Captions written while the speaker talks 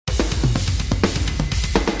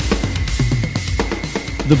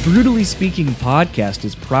The Brutally Speaking podcast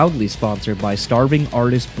is proudly sponsored by Starving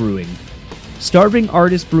Artist Brewing. Starving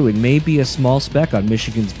Artist Brewing may be a small speck on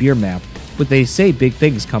Michigan's beer map, but they say big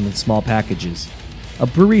things come in small packages. A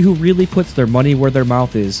brewery who really puts their money where their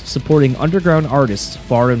mouth is, supporting underground artists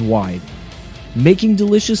far and wide. Making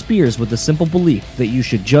delicious beers with the simple belief that you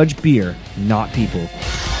should judge beer, not people.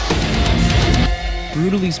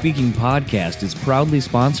 Brutally Speaking podcast is proudly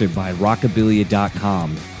sponsored by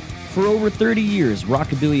Rockabilia.com. For over 30 years,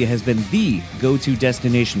 Rockabilia has been the go-to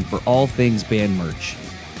destination for all things band merch.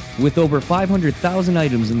 With over 500,000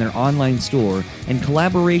 items in their online store and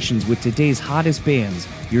collaborations with today's hottest bands,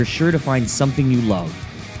 you're sure to find something you love.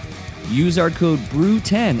 Use our code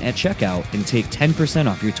BREW10 at checkout and take 10%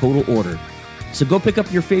 off your total order. So go pick up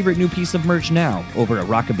your favorite new piece of merch now over at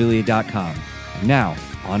Rockabilia.com. Now,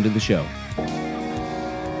 on to the show.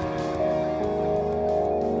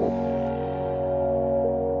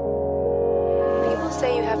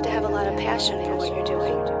 Say you have to have a lot of passion for what you're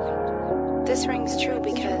doing. This rings true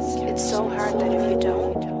because it's so hard that if you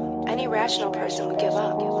don't, any rational person would give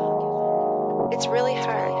up. It's really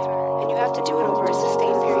hard, and you have to do it over a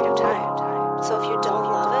sustained period of time. So if you don't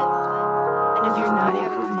love it, and if you're not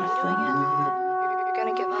having fun doing it, you're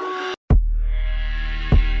gonna give up.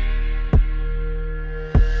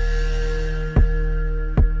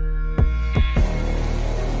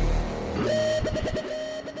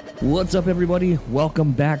 What's up, everybody?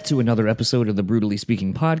 Welcome back to another episode of the Brutally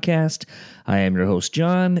Speaking podcast. I am your host,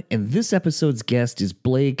 John, and this episode's guest is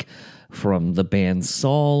Blake from the band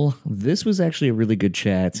Saul. This was actually a really good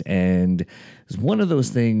chat, and it's one of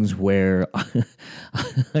those things where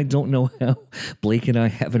I don't know how Blake and I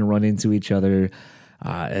haven't run into each other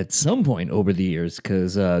at some point over the years,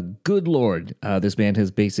 because good Lord, this band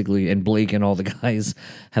has basically, and Blake and all the guys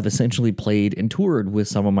have essentially played and toured with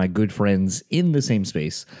some of my good friends in the same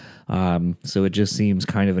space. So it just seems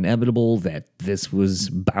kind of inevitable that this was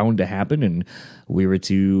bound to happen and we were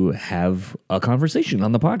to have a conversation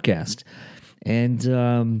on the podcast.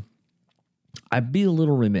 And I'd be a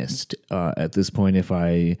little remiss at this point if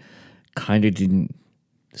I kind of didn't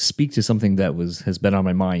speak to something that has been on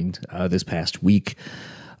my mind this past week.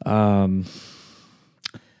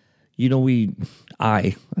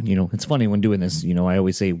 It's funny when doing this, I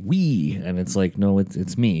always say we, and it's like, no,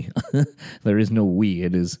 it's me. There is no we,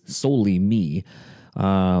 it is solely me.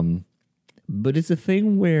 But it's a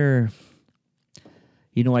thing where,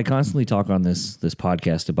 I constantly talk on this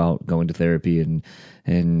podcast about going to therapy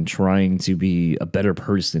and trying to be a better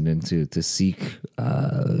person and to seek,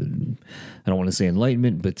 I don't want to say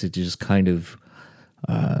enlightenment, but to just kind of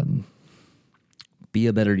be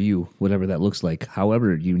a better you, whatever that looks like.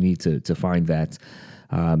 However you need to find that,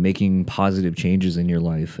 making positive changes in your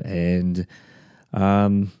life. And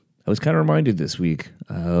I was kind of reminded this week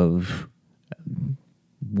of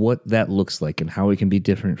what that looks like and how it can be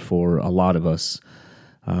different for a lot of us,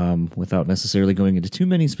 without necessarily going into too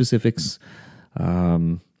many specifics.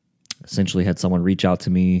 Essentially had someone reach out to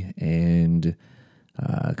me and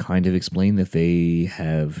kind of explain that they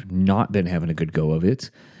have not been having a good go of it,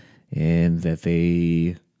 and that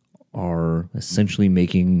they are essentially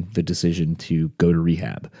making the decision to go to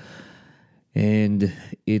rehab. And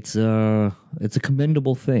it's a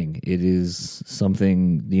commendable thing. It is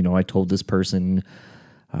something, I told this person,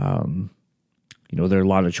 there are a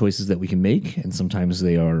lot of choices that we can make, and sometimes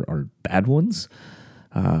they are bad ones,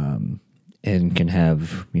 and can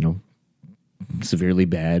have, severely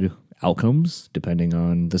bad outcomes depending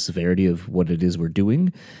on the severity of what it is we're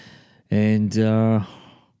doing. And,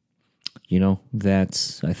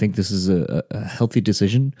 that I think this is a healthy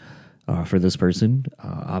decision for this person.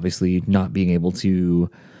 Obviously, not being able to,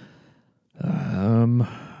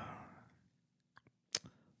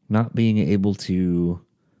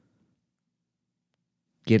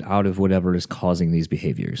 get out of whatever is causing these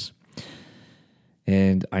behaviors.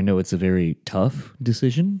 And I know it's a very tough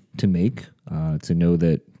decision to make, to know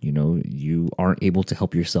that, you aren't able to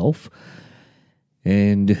help yourself,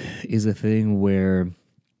 and is a thing where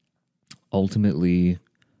ultimately,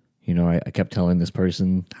 I kept telling this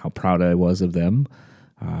person how proud I was of them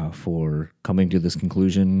for coming to this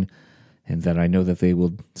conclusion, and that I know that they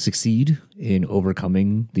will succeed in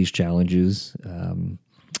overcoming these challenges, and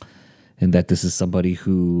that this is somebody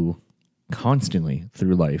who constantly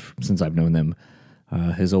through life, since I've known them,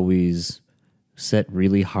 has always set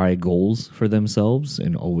really high goals for themselves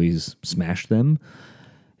and always smashed them.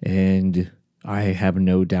 And I have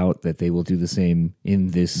no doubt that they will do the same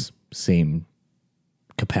in this same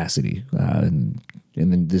capacity, and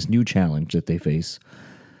then this new challenge that they face.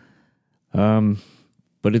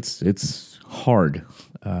 but it's hard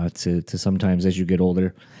to sometimes, as you get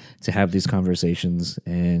older, to have these conversations.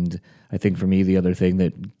 And I think for me, the other thing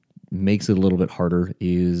that makes it a little bit harder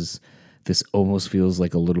is this almost feels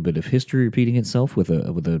like a little bit of history repeating itself with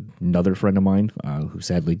another friend of mine who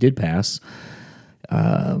sadly did pass.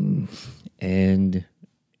 And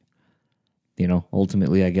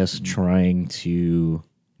ultimately, I guess trying to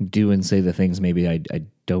do and say the things maybe I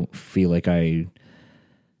don't feel like I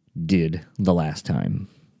did the last time.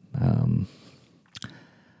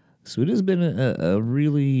 So it has been a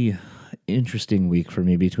really interesting week for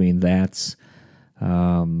me between that,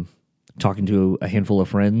 talking to a handful of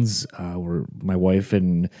friends, where my wife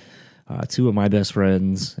and two of my best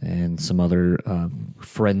friends and some other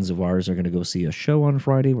friends of ours are going to go see a show on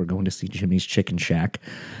Friday. We're going to see Jimmy's Chicken Shack.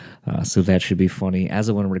 So that should be funny. As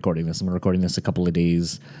of when I'm recording this a couple of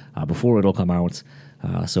days before it'll come out.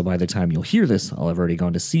 So by the time you'll hear this, I'll have already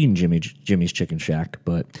gone to see Jimmy's Chicken Shack.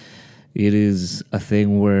 But it is a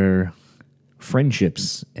thing where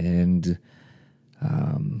friendships and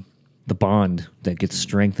the bond that gets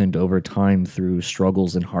strengthened over time through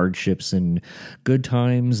struggles and hardships and good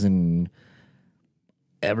times and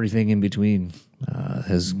everything in between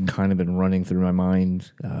has kind of been running through my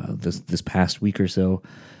mind this past week or so.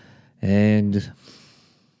 And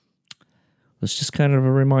it's just kind of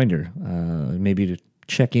a reminder, maybe to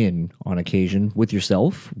check in on occasion with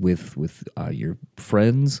yourself, with your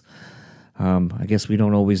friends. I guess we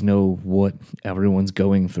don't always know what everyone's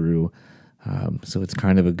going through, so it's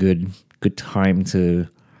kind of a good time to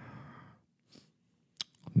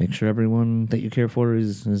make sure everyone that you care for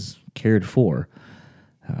is cared for.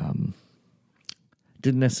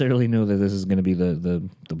 Didn't necessarily know that this is going to be the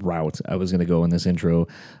route I was going to go in this intro.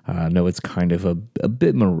 No, it's kind of a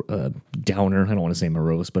bit downer. I don't want to say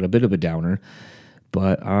morose, but a bit of a downer.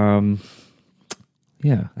 But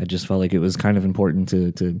yeah, I just felt like it was kind of important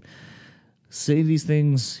to say these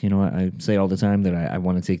things. I say all the time that I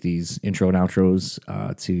want to take these intro and outros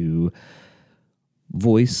to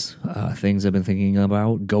voice things I've been thinking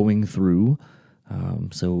about, going through.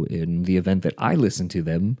 So in the event that I listen to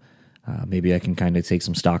them, maybe I can kind of take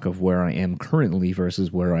some stock of where I am currently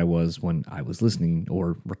versus where I was when I was listening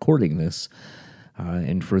or recording this.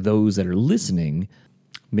 And for those that are listening,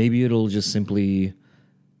 maybe it'll just simply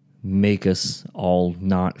make us all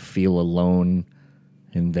not feel alone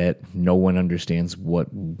and that no one understands what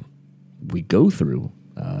we go through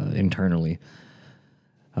internally.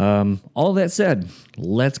 All that said,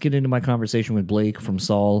 let's get into my conversation with Blake from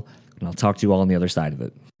Saul, and I'll talk to you all on the other side of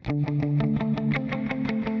it.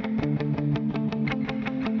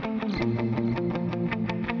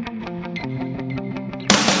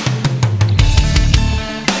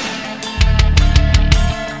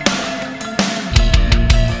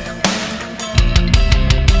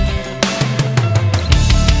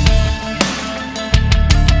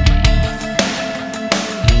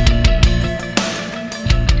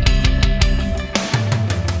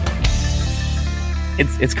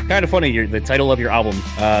 It's kind of funny. The title of your album,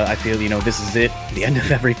 I feel, this is it, the end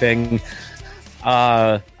of everything.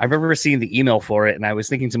 I remember seeing the email for it, and I was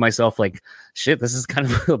thinking to myself, like, shit, this is kind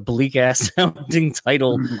of a bleak ass sounding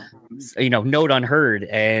title, note unheard.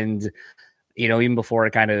 And, even before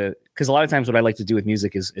I because a lot of times what I like to do with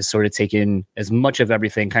music is sort of take in as much of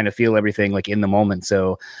everything, kind of feel everything like in the moment.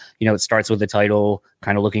 So, it starts with the title,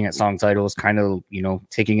 kind of looking at song titles, kind of,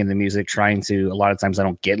 taking in the music, trying to, a lot of times I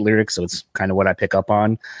don't get lyrics. So it's kind of what I pick up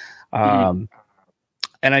on. And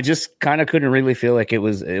I just kind of couldn't really feel like it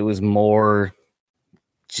was more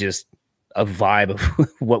just a vibe of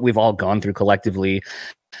what we've all gone through collectively.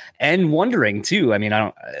 And wondering too. I mean,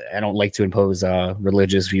 I don't like to impose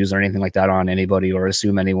religious views or anything like that on anybody or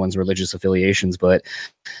assume anyone's religious affiliations. But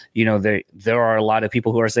there are a lot of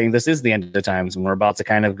people who are saying this is the end of the times and we're about to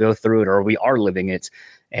kind of go through it, or we are living it.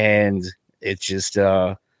 And it's just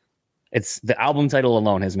it's the album title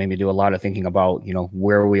alone has made me do a lot of thinking about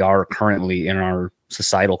where we are currently in our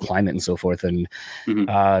societal climate and so forth. And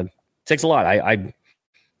it takes a lot.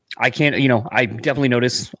 I can't, I definitely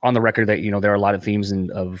notice on the record that, there are a lot of themes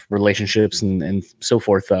of relationships and so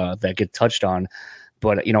forth that get touched on.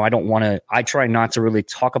 But, I try not to really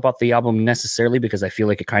talk about the album necessarily because I feel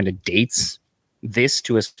like it kind of dates this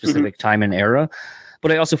to a specific time and era.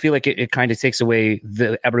 But I also feel like it kind of takes away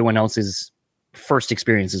everyone else's first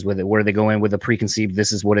experiences with it, where they go in with a preconceived,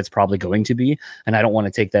 this is what it's probably going to be. And I don't want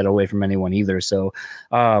to take that away from anyone either. So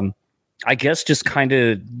I guess just kind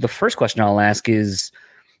of the first question I'll ask is,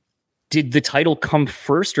 did the title come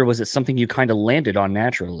first, or was it something you kind of landed on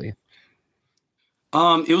naturally?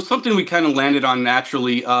 It was something we kind of landed on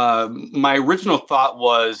naturally. My original thought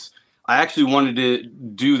was I actually wanted to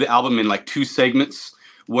do the album in like two segments.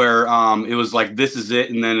 where it was like, this is it.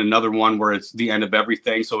 And then another one where it's the end of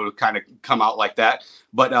everything. So it would kind of come out like that.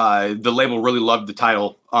 But the label really loved the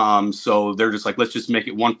title. So they're just like, let's just make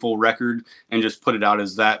it one full record and just put it out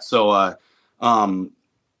as that. So,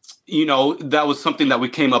 you know, that was something that we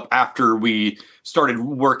came up after we started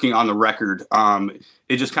working on the record.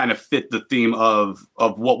 It just kind of fit the theme of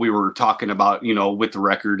what we were talking about, you know, with the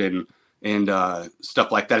record and stuff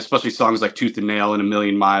like that, especially songs like Tooth and Nail and A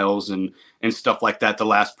Million Miles and stuff like that. The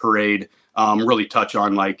Last Parade really touch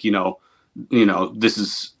on, like, you know, this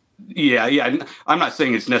is, yeah. I'm not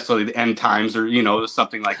saying it's necessarily the end times or, you know,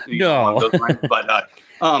 something like along those lines,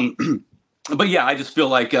 but yeah, I just feel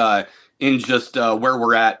like in just where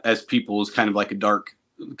we're at as people is kind of like a dark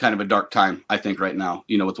time, I think, right now,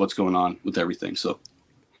 you know, with what's going on with everything. So,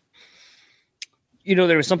 you know,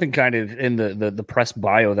 there was something kind of in the press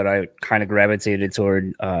bio that I kind of gravitated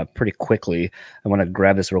toward pretty quickly. I want to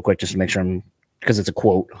grab this real quick just to make sure because it's a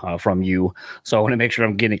quote from you. So I want to make sure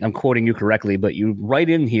I'm quoting you correctly, but you write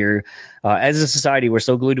in here, as a society, we're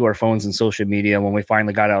so glued to our phones and social media. When we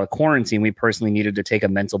finally got out of quarantine, we personally needed to take a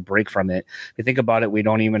mental break from it. If you think about it, we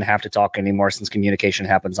don't even have to talk anymore since communication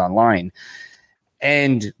happens online.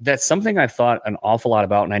 And that's something I've thought an awful lot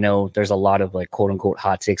about. And I know there's a lot of, like, quote unquote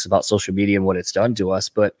hot takes about social media and what it's done to us,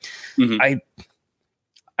 but I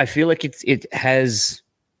feel like it has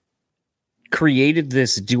created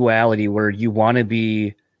this duality where you want to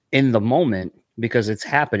be in the moment because it's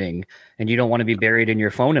happening and you don't want to be buried in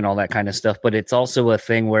your phone and all that kind of stuff. But it's also a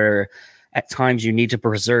thing where at times you need to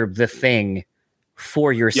preserve the thing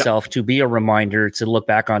for yourself to be a reminder to look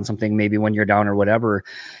back on something maybe when you're down or whatever.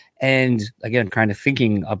 And again, kind of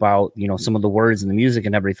thinking about, you know, some of the words and the music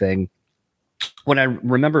and everything. When I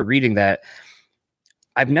remember reading that,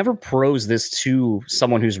 I've never prosed this to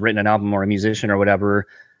someone who's written an album or a musician or whatever,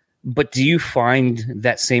 but do you find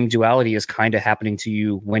that same duality is kind of happening to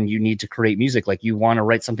you when you need to create music? Like, you want to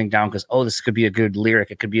write something down because, oh, this could be a good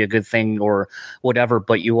lyric, it could be a good thing or whatever,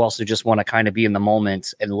 but you also just want to kind of be in the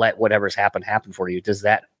moment and let whatever's happen for you. Does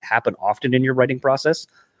that happen often in your writing process?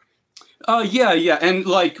 Yeah. And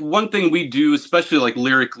like one thing we do, especially like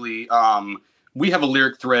lyrically, we have a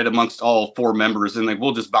lyric thread amongst all four members, and like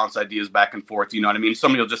we'll just bounce ideas back and forth. You know what I mean?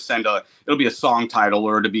 Somebody will just send it'll be a song title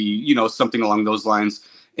or it'll be, you know, something along those lines.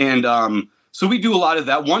 And so we do a lot of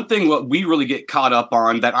that. One thing what we really get caught up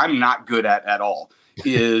on that I'm not good at all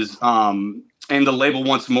is and the label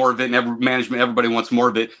wants more of it, and management, everybody wants more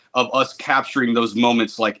of it, of us capturing those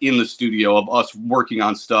moments like in the studio, of us working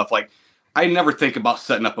on stuff. Like, I never think about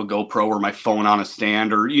setting up a GoPro or my phone on a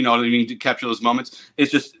stand or, you know what I mean, to capture those moments. It's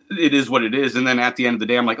just, it is what it is. And then at the end of the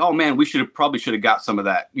day, I'm like, oh man, we probably should have got some of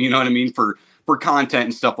that, you know what I mean, for content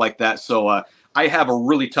and stuff like that. So I have a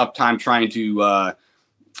really tough time trying to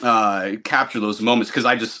capture those moments because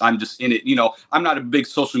I'm just in it. You know, I'm not a big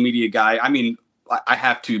social media guy. I mean, I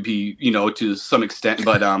have to be, you know, to some extent,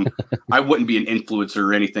 but I wouldn't be an influencer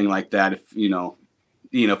or anything like that if, you know,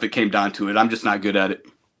 if it came down to it. I'm just not good at it.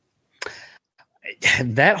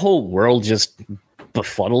 That whole world just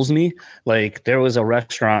befuddles me. Like, there was a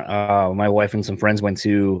restaurant my wife and some friends went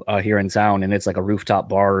to here in town, and it's like a rooftop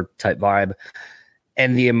bar type vibe.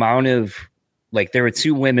 And the amount of, like, there were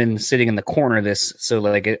two women sitting in the corner of this, so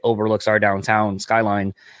like it overlooks our downtown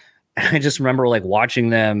skyline. And I just remember like watching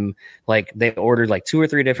them, like they ordered like 2 or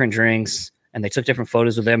 3 different drinks, and they took different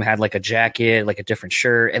photos with them, had like a jacket, like a different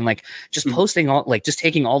shirt, and like just posting all, like just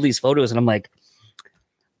taking all these photos. And I'm like,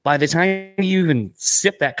 by the time you even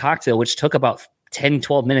sip that cocktail, which took about 10,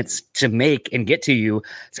 12 minutes to make and get to you,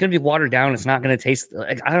 it's going to be watered down. It's not going to taste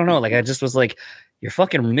like, I don't know. Like, I just was like, you're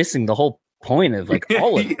fucking missing the whole point of like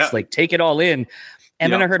all of this, like take it all in.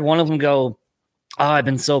 And then I heard one of them go, oh, I've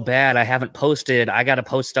been so bad. I haven't posted. I got to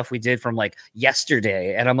post stuff we did from like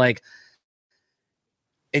yesterday. And I'm like,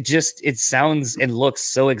 it sounds and looks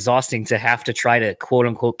so exhausting to have to try to quote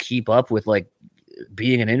unquote keep up with like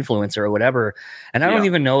being an influencer or whatever. And I don't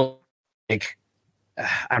even know, like, I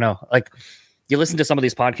don't know, like you listen to some of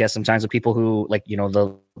these podcasts sometimes with people who like, you know,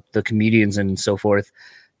 the comedians and so forth,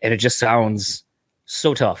 and it just sounds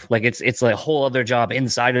so tough. Like it's like a whole other job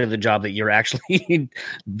inside of the job that you're actually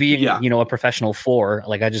being, you know, a professional for.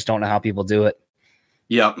 Like, I just don't know how people do it.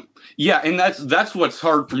 Yeah. And that's what's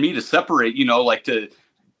hard for me to separate, you know, like to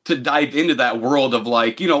dive into that world of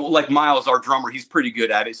like, you know, like Miles, our drummer, he's pretty good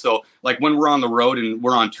at it. So like when we're on the road and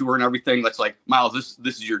we're on tour and everything, that's like, Miles,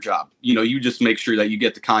 this is your job. You know, you just make sure that you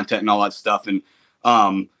get the content and all that stuff. And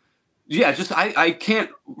just I can't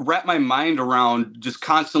wrap my mind around just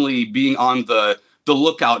constantly being on the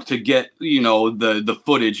lookout to get, you know, the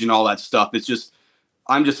footage and all that stuff. It's just,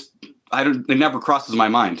 it never crosses my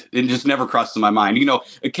mind. It just never crosses my mind. You know,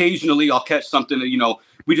 occasionally I'll catch something, you know,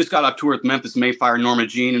 we just got off tour with Memphis Mayfire, Norma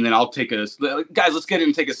Jean, and then I'll take guys, let's get in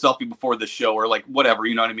and take a selfie before the show or like whatever,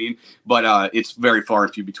 you know what I mean? But it's very far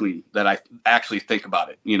and few between that I actually think about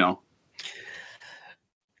it, you know?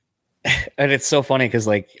 And it's so funny because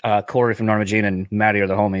like Corey from Norma Jean and Maddie are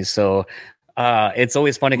the homies. So it's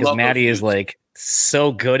always funny because Maddie is like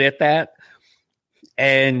so good at that.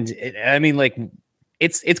 And I mean, like,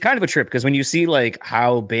 it's kind of a trip because when you see like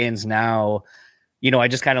how bands now, you know, I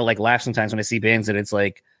just kind of like laugh sometimes when I see bands that it's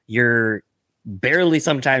like you're barely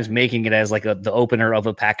sometimes making it as like the opener of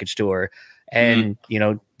a package tour. And, you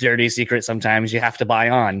know, Dirty Secret, sometimes you have to buy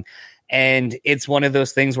on. And it's one of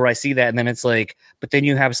those things where I see that, and then it's like, but then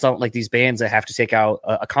you have some like these bands that have to take out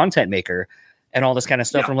a content maker and all this kind of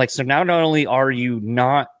stuff. Yeah. I'm like, so now not only are you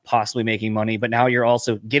not possibly making money, but now you're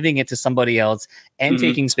also giving it to somebody else and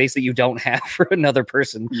taking space that you don't have for another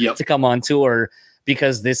person to come on tour,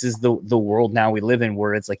 because this is the world now we live in,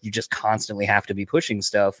 where it's like you just constantly have to be pushing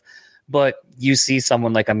stuff. But you see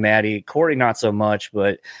someone like a Maddie, Corey, not so much,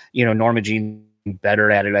 but you know, Norma Jean better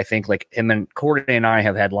at it. I think like him and Corey and I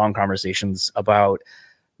have had long conversations about,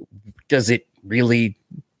 does it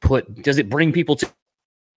bring people to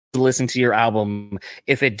listen to your album?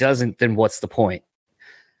 If it doesn't, then what's the point?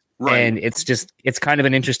 Right. And it's kind of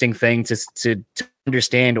an interesting thing to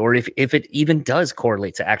understand, or if it even does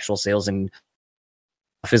correlate to actual sales and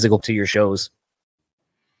physical to your shows.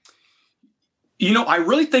 You know, I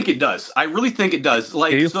really think it does.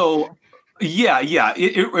 Like, so yeah,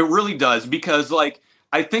 it really does, because like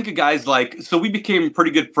I think of guys like, so we became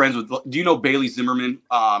pretty good friends with, do you know Bailey Zimmerman?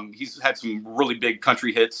 He's had some really big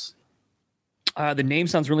country hits. The name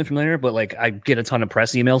sounds really familiar, but like I get a ton of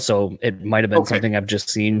press emails, so it might have been something I've just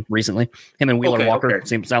seen recently. Him and Wheeler Walker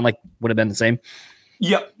sound like would have been the same.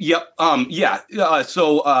 Yep.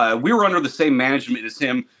 So we were under the same management as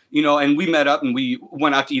him, you know, and we met up and we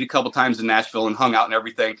went out to eat a couple times in Nashville and hung out and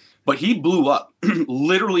everything. But he blew up,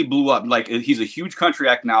 literally blew up. Like, he's a huge country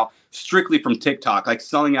act now, strictly from TikTok, like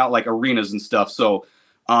selling out like arenas and stuff. So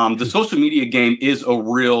the social media game is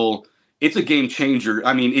it's a game changer.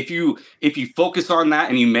 I mean, if you focus on that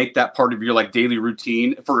and you make that part of your like daily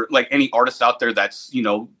routine, for like any artist out there that's, you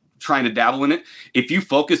know, trying to dabble in it, if you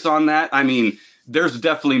focus on that, I mean, there's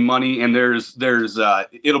definitely money, and there's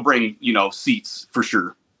it'll bring, you know, seats for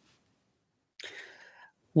sure.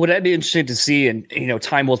 What I'd be interested to see, and you know,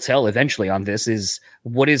 time will tell eventually on this, is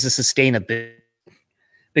what is the sustainability?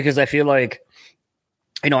 Because I feel like,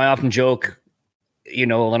 you know, I often joke, you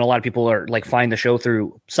know, and a lot of people are like, find the show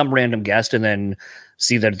through some random guest and then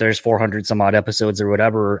see that there's 400 some odd episodes or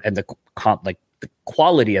whatever, and the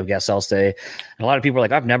quality of guests, I'll say. And a lot of people are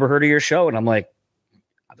like, I've never heard of your show, and I'm like,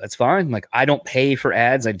 that's fine. Like, I don't pay for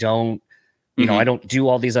ads. I don't. You know, I don't do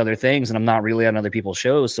all these other things, and I'm not really on other people's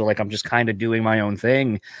shows. So like, I'm just kind of doing my own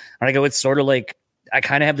thing. And I go, it's sort of like, I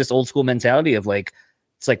kind of have this old school mentality of like,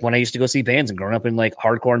 it's like when I used to go see bands and growing up in like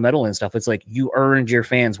hardcore and metal and stuff, it's like you earned your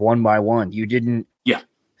fans one by one. You didn't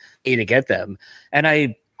pay to get them. And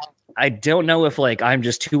I don't know if like I'm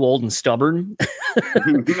just too old and stubborn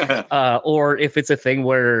or if it's a thing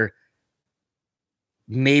where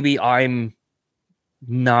maybe I'm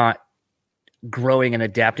not growing and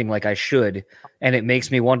adapting like I should, and it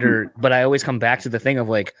makes me wonder. But I always come back to the thing of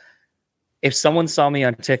like, if someone saw me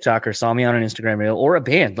on TikTok or saw me on an Instagram reel or a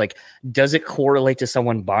band, like, does it correlate to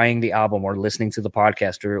someone buying the album or listening to the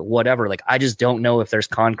podcast or whatever? Like, I just don't know if there's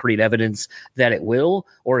concrete evidence that it will,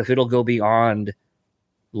 or if it'll go beyond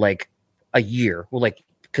like a year. Well, like,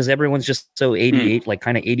 because everyone's just so 88, like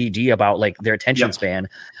kind of ADD about like their attention span.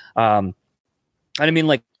 And I mean,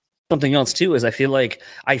 like, something else too is I feel like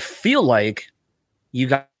you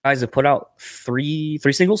guys have put out four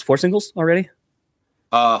singles already.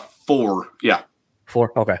 4, yeah.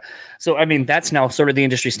 4, okay. So I mean, that's now sort of the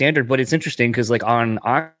industry standard, but it's interesting because like on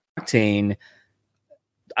Octane,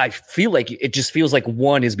 I feel like it just feels like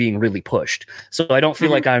one is being really pushed. So I don't feel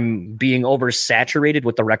like I'm being oversaturated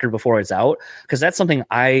with the record before it's out, because that's something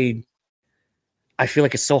I feel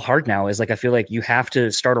like it's so hard now. Is like, I feel like you have to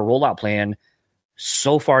start a rollout plan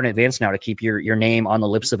so far in advance now to keep your name on the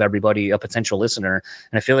lips of everybody, a potential listener.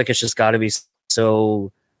 And I feel like it's just got to be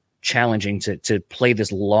so challenging to play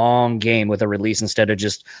this long game with a release instead of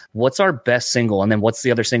just what's our best single and then what's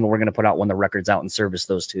the other single we're going to put out when the record's out and service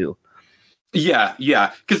those two. Yeah.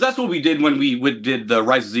 Because that's what we did when we did the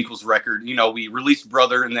Rises Equals record. You know, we released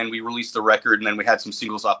Brother, and then we released the record, and then we had some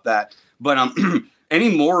singles off that. But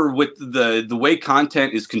anymore with the way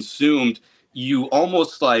content is consumed, you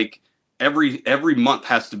almost like every month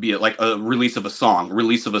has to be like a release of a song,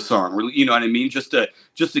 you know what I mean? Just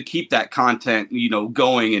to keep that content, you know,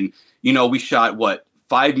 going. And, you know, we shot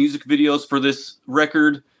 5 music videos for this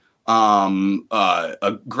record.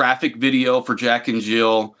 a graphic video for Jack and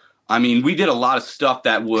Jill. I mean, we did a lot of stuff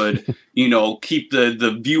that would, keep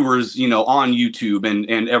the viewers, on YouTube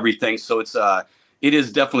and everything. So it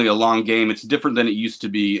is definitely a long game. It's different than it used to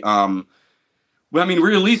be. Well, I mean, we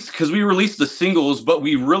released the singles, but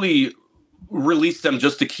we really released them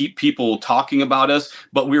just to keep people talking about us.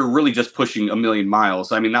 But we were really just pushing a million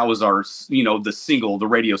miles. I mean, that was our, the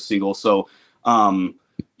radio single. So,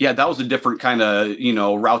 yeah, that was a different kind of,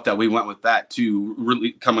 route that we went with that to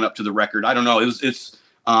really coming up to the record. I don't know. It's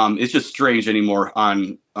just strange anymore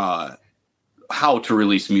on how to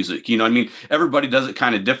release music. You know what I mean? Everybody does it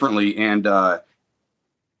kind of differently. And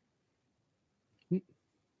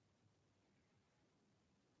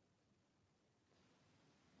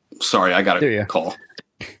sorry, I got a call.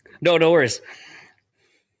 No worries.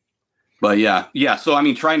 But yeah. So I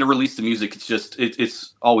mean, trying to release the music, it's just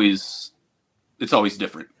it's always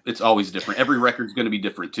different. It's always different. Every record's going to be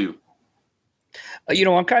different too.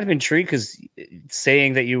 I'm kind of intrigued because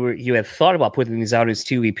saying that you had thought about putting these out as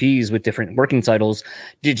 2 EPs with different working titles.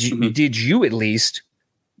 Did you at least,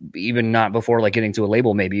 even not before like getting to a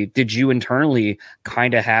label, maybe did you internally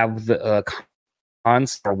kind of have the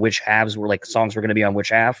concept or which halves were like songs were going to be on which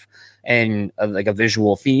half and like a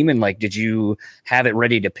visual theme, and like did you have it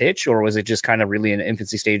ready to pitch, or was it just kind of really in the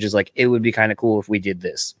infancy stages? Like it would be kind of cool if we did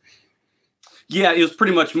this. Yeah, it was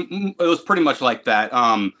pretty much like that.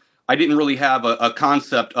 I didn't really have a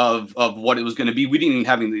concept of what it was going to be. We didn't even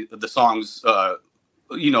have the songs,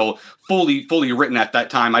 fully written at that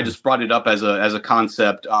time. I just brought it up as a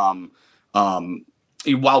concept while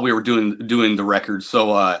we were doing the record.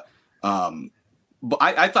 So, but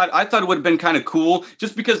I thought it would have been kind of cool,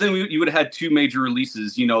 just because then you would have had 2 major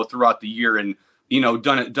releases, throughout the year, and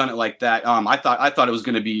done it like that. I thought it was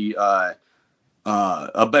going to be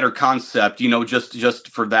a better concept, just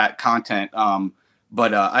for that content.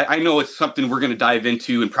 But I know it's something we're going to dive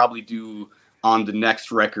into and probably do on the next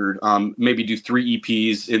record. Maybe do 3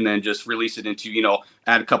 EPs and then just release it into,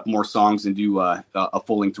 add a couple more songs and do a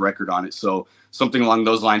full-length record on it. So something along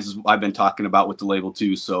those lines is I've been talking about with the label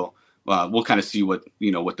too. So we'll kind of see what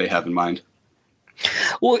they have in mind.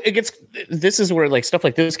 Well, this is where like stuff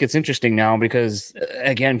like this gets interesting now, because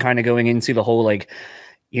again, kind of going into the whole like,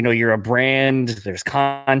 you're a brand, there's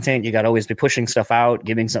content, you got to always be pushing stuff out,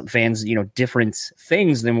 giving some fans, different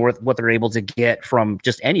things than what they're able to get from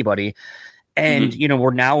just anybody. And,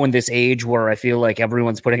 we're now in this age where I feel like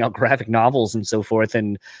everyone's putting out graphic novels and so forth.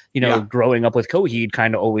 And, growing up with Coheed,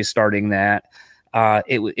 kind of always starting that.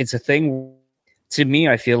 It's a thing to me.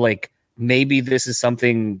 I feel like maybe this is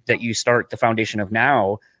something that you start the foundation of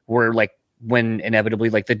now, where like, when inevitably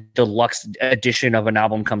like the deluxe edition of an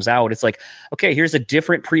album comes out, it's like, okay, here's a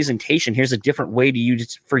different presentation. Here's a different way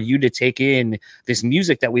for you to take in this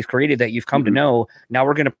music that we've created that you've come to know. Now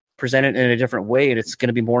we're going to present it in a different way, and it's going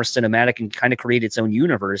to be more cinematic and kind of create its own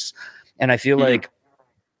universe. And I feel like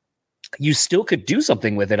you still could do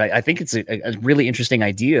something with it. I think it's a really interesting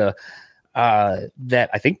idea that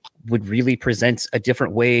I think would really present a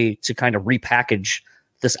different way to kind of repackage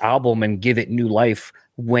this album and give it new life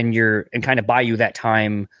and kind of buy you that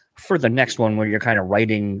time for the next one where you're kind of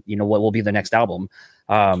writing, what will be the next album.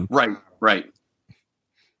 Right.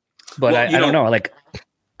 But I don't know, like,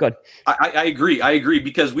 good. I agree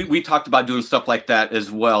because we talked about doing stuff like that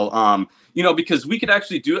as well. Because we could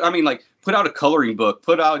actually put out a coloring book,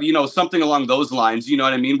 put out, something along those lines, you know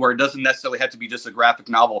what I mean? Where it doesn't necessarily have to be just a graphic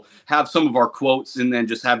novel, have some of our quotes and then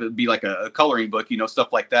just have it be like a coloring book,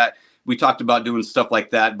 stuff like that. We talked about doing stuff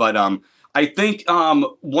like that, but, I think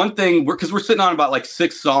one thing, because we're sitting on about like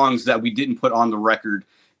 6 songs that we didn't put on the record.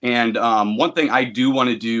 And one thing I do want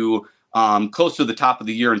to do close to the top of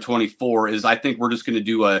the year in 2024 is I think we're just going to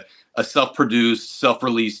do a self-produced,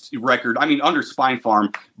 self-released record. I mean, under Spine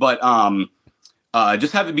Farm, but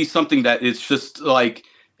just have it be something that it's just like,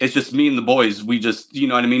 it's just me and the boys. We just, you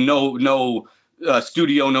know what I mean? No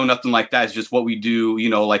studio, no nothing like that. It's just what we do,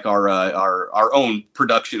 like our own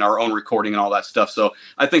production, our own recording and all that stuff. So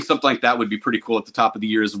I think something like that would be pretty cool at the top of the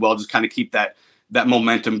year as well. Just kind of keep that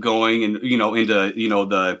momentum going and,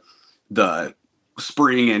 into, the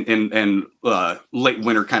spring and late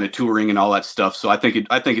winter kind of touring and all that stuff. So I think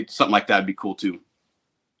it's something like that would be cool too.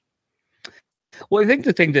 Well, I think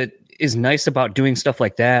the thing that is nice about doing stuff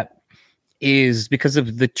like that is because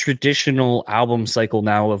of the traditional album cycle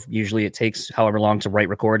now of usually it takes however long to write,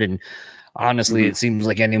 record. And honestly, it seems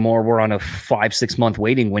like anymore we're on a 5-6 month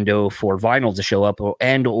waiting window for vinyl to show up or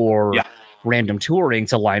random touring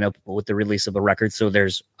to line up with the release of a record. So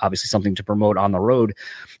there's obviously something to promote on the road,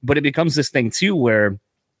 but it becomes this thing too, where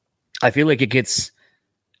I feel like it gets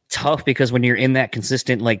tough because when you're in that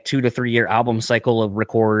consistent like 2 to 3 year album cycle of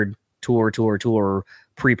record, tour,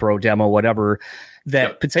 pre-pro demo, whatever,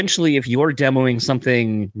 that potentially if you're demoing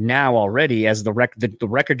something now already, as the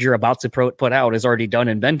record you're about to put out is already done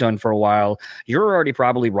and been done for a while, you're already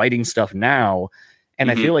probably writing stuff now. And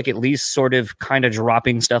I feel like at least sort of kind of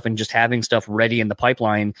dropping stuff and just having stuff ready in the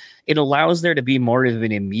pipeline, it allows there to be more of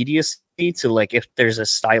an immediacy to like if there's a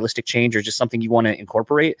stylistic change or just something you want to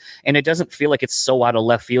incorporate. And it doesn't feel like it's so out of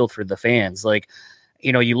left field for the fans. Like,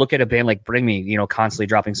 you know, you look at a band like Bring Me, you know, constantly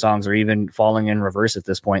dropping songs or even Falling in Reverse at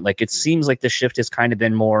this point. Like it seems like the shift has kind of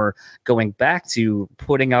been more going back to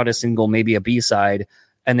putting out a single, maybe a B-side,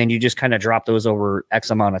 and then you just kind of drop those over X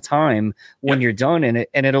amount of time when you're done in it.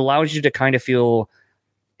 And it allows you to kind of feel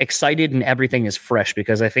excited and everything is fresh,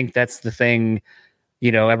 because I think that's the thing,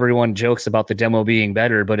 you know, everyone jokes about the demo being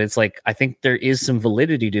better, but it's like, I think there is some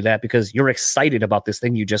validity to that because you're excited about this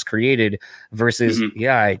thing you just created versus,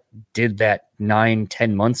 I did that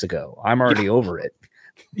 9-10 months ago. I'm already over it.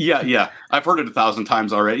 Yeah. I've heard it 1,000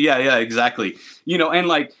 times already. Yeah, exactly. You know, and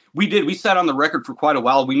like we sat on the record for quite a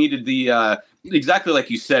while. We needed the, exactly like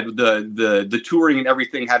you said, the touring and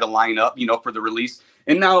everything had to line up, you know, for the release.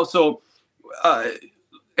 And now,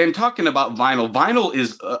 and talking about vinyl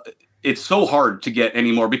is, it's so hard to get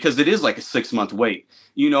anymore because it is like a 6-month wait,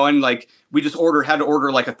 you know, and like we just had to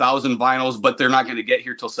order like 1,000 vinyls, but they're not going to get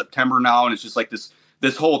here till September now. And it's just like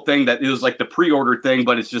this whole thing that it was like the pre-order thing,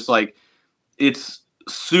 but it's just like, it's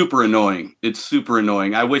super annoying. It's super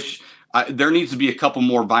annoying. I wish there needs to be a couple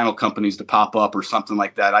more vinyl companies to pop up or something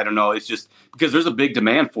like that. I don't know. It's just because there's a big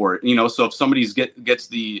demand for it, you know? So if somebody's gets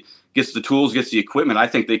the tools, gets the equipment, I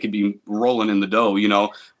think they could be rolling in the dough, you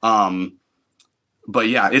know? But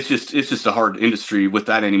yeah, it's just a hard industry with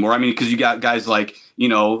that anymore. I mean, because you got guys like, you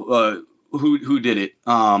know, who did it?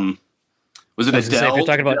 Was it Adele?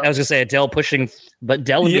 I was gonna say Adele pushing, but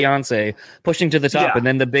Adele and Beyonce pushing to the top, and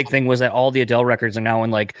then the big thing was that all the Adele records are now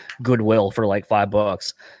in like Goodwill for like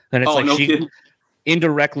 $5, and it's she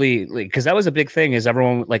indirectly, because that was a big thing. Is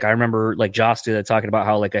everyone like I remember like Joss did talking about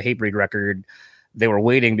how like a Hatebreed record they were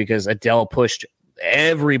waiting because Adele pushed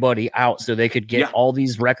everybody out so they could get all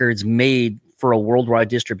these records made for a worldwide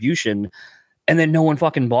distribution, and then no one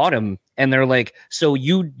fucking bought them. And they're like, so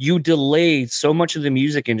you delayed so much of the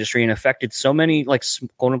music industry and affected so many like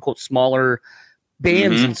quote unquote smaller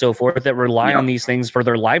bands and so forth that rely on these things for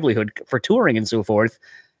their livelihood, for touring and so forth.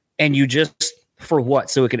 And you just, for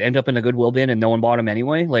what? So it could end up in a Goodwill bin and no one bought them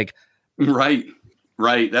anyway. Like, right.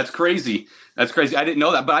 That's crazy. I didn't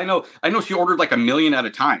know that, but I know she ordered like 1 million at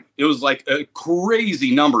a time. It was like a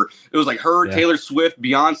crazy number. It was like her, Taylor Swift,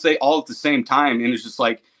 Beyonce, all at the same time. And it's just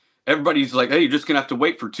like, everybody's like, hey, you're just going to have to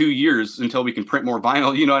wait for 2 years until we can print more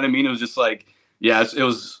vinyl. You know what I mean? It was just like, it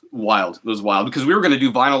was wild. It was wild because we were going to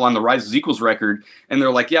do vinyl on the Rise is Equals record. And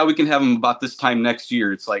they're like, yeah, we can have them about this time next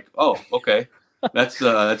year. It's like, oh, okay. That's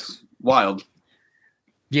wild.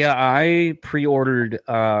 Yeah, I pre-ordered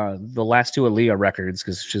the last 2 Aaliyah records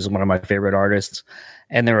because she's one of my favorite artists,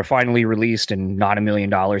 and they were finally released and not $1 million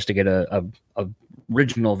to get a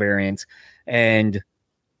original variant. And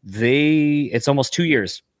it's almost 2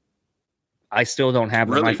 years. I still don't have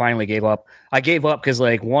them. Really? I finally gave up. I gave up because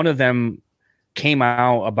like one of them came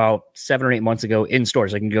out about 7 or 8 months ago in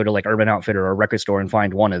stores. I can go to like Urban Outfitter or a record store and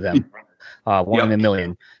find one of them, one in a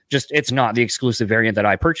million. Just it's not the exclusive variant that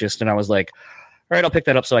I purchased, and I was like, all right, I'll pick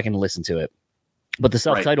that up so I can listen to it. But the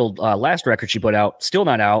self-titled last record she put out, still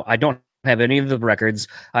not out. I don't have any of the records.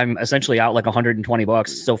 I'm essentially out like $120.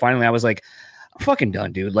 So finally I was like, I'm fucking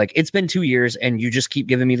done, dude. Like it's been 2 years and you just keep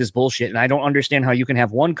giving me this bullshit. And I don't understand how you can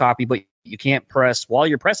have one copy, but you can't press while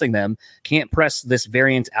you're pressing them, can't press this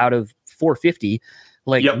variant out of 450.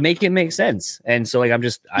 Like make it make sense. And so like, I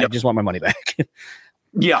just want my money back.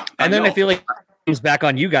 And then I feel like it's back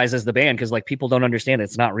on you guys as the band. Cause like people don't understand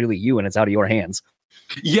it's not really you and it's out of your hands.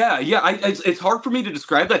 It's hard for me to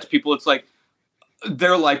describe that to people. It's like,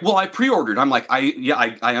 they're like, well, I pre-ordered. I'm like,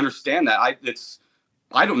 I understand that.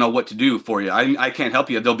 I don't know what to do for you. I can't help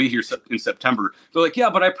you. They'll be here in September. They're like, yeah,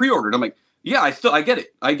 but I pre-ordered. I'm like, yeah, I get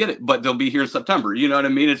it, but they'll be here in September. You know what I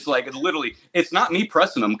mean? It's like, it's not me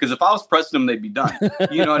pressing them. Cause if I was pressing them, they'd be done.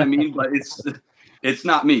 You know what I mean? But it's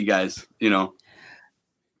not me, guys, you know?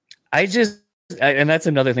 And that's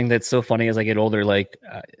another thing that's so funny as I get older, like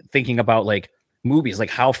thinking about like movies, like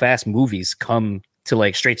how fast movies come to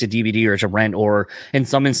like straight to DVD or to rent, or in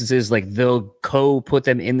some instances, like they'll put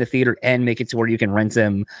them in the theater and make it to where you can rent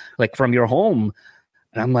them like from your home.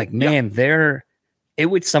 And I'm like, man, it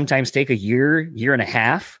would sometimes take a year and a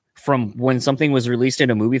half from when something was released in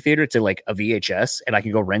a movie theater to like a VHS and I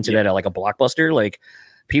can go rent it at like a Blockbuster. Like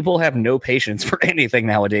people have no patience for anything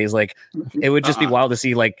nowadays. Like it would just be wild to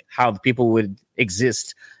see like how people would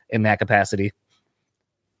exist in that capacity.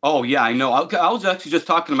 Oh yeah, I know. I was actually just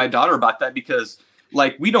talking to my daughter about that because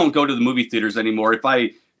like we don't go to the movie theaters anymore.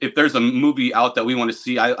 If there's a movie out that we want to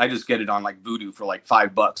see, I just get it on like Vudu for like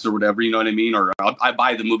 $5 or whatever, you know what I mean? Or I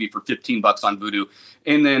buy the movie for $15 on Vudu.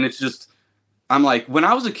 And then it's just, I'm like, when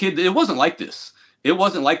I was a kid, it wasn't like this. It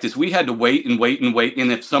wasn't like this. We had to wait and wait and wait.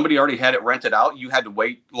 And if somebody already had it rented out, you had to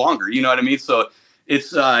wait longer. You know what I mean? So it's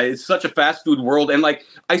such a fast food world. And like,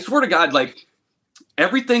 I swear to God, like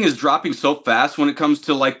everything is dropping so fast when it comes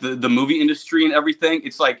to like the movie industry and everything.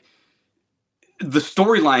 It's like, the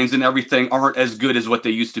storylines and everything aren't as good as what they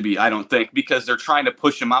used to be, I don't think, because they're trying to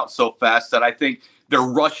push them out so fast that I think they're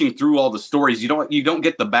rushing through all the stories. You don't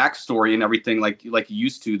get the backstory and everything like you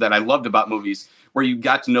used to that I loved about movies where you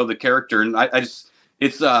got to know the character. And I just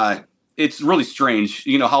it's really strange,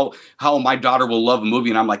 you know, how my daughter will love a movie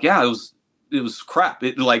and I'm like, yeah, it was crap.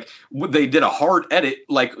 It like they did a hard edit.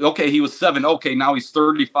 Like, okay, he was 7. Okay, now he's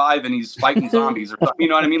 35 and he's fighting zombies or something. You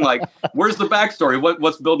know what I mean? Like, where's the backstory?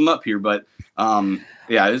 What's building up here? But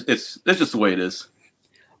yeah, it's just the way it is.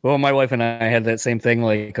 Well, my wife and I had that same thing.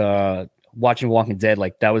 Like watching Walking Dead.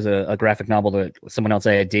 Like that was a graphic novel that someone else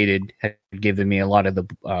I had dated had given me a lot of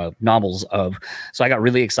the novels of. So I got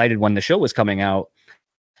really excited when the show was coming out.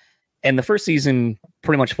 And the first season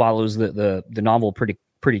pretty much follows the novel pretty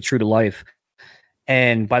true to life.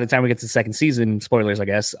 And by the time we get to the second season, spoilers, I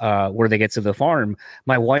guess, where they get to the farm,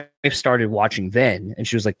 my wife started watching then, and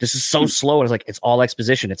she was like, "This is so slow." I was like, "It's all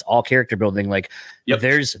exposition. It's all character building. Like,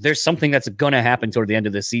 there's something that's gonna happen toward the end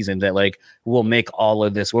of this season that like will make all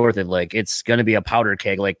of this worth it. Like, it's gonna be a powder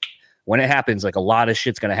keg. Like, when it happens, like a lot of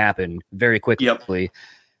shit's gonna happen very quickly." Yep.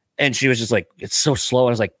 And she was just like, "It's so slow."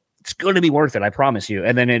 I was like, "It's gonna be worth it. I promise you."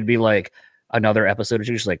 And then it'd be like another episode, and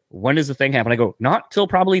she was like, "When does the thing happen?" I go, "Not till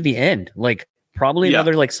probably the end. Like." Probably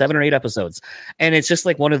another like 7 or 8 episodes. And it's just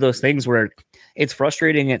like one of those things where it's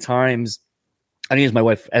frustrating at times. I use my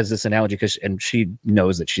wife as this analogy and she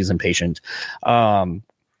knows that she's impatient.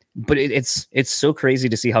 But it's so crazy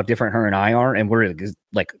to see how different her and I are. And we're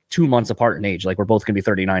like 2 months apart in age. Like we're both going to be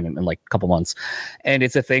 39 in like a couple months. And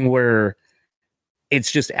it's a thing where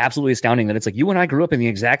it's just absolutely astounding that it's like you and I grew up in the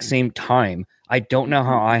exact same time. I don't know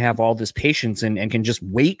how I have all this patience and can just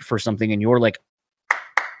wait for something. And you're like,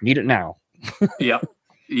 need it now. Yep.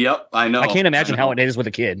 I know. I can't imagine how it is with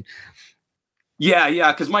a kid.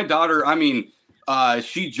 Yeah. Because my daughter, I mean,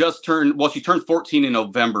 she turned 14 in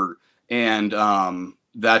November, and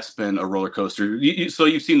that's been a roller coaster. So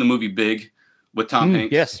you've seen the movie Big with Tom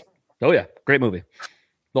Hanks? Yes. Oh yeah, great movie.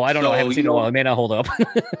 Well, I don't know. I haven't seen it in a while. It may not hold up.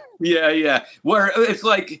 Yeah. Where it's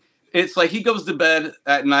like he goes to bed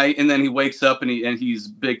at night and then he wakes up and he's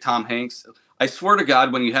big Tom Hanks. I swear to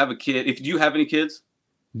God, when you have a kid, do you have any kids?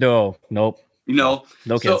 No, nope. No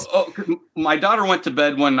kids. So my daughter went to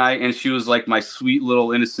bed one night and she was like my sweet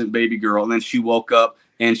little innocent baby girl. And then she woke up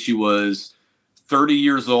and she was 30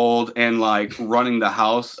 years old and like running the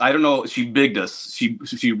house. I don't know. She bigged us.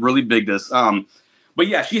 She really bigged us. But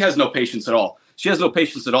yeah, she has no patience at all.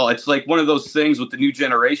 It's like one of those things with the new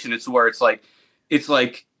generation. It's where it's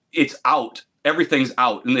out. Everything's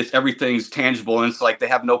out and everything's tangible. And it's like they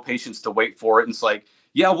have no patience to wait for it. And it's like,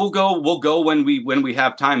 yeah, we'll go when we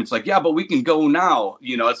have time. It's like, yeah, but we can go now.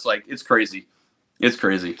 You know, it's like, it's crazy.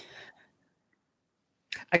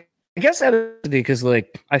 I guess that is because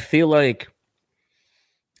like, I feel like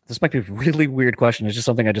this might be a really weird question. It's just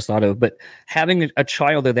something I just thought of, but having a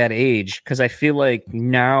child at that age, because I feel like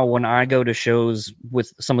now when I go to shows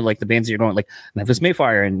with some of like the bands that you're going, like Memphis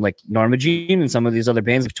Mayfire and like Norma Jean and some of these other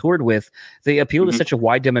bands I've toured with, they appeal to such a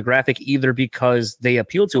wide demographic, either because they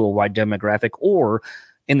appeal to a wide demographic, or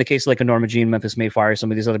in the case of like a Norma Jean, Memphis Mayfire,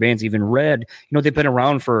 some of these other bands, even Red, you know, they've been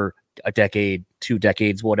around for a decade, 2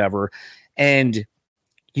 decades, whatever. And,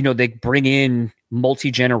 you know, they bring in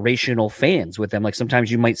multi-generational fans with them. Like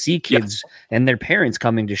sometimes you might see kids and their parents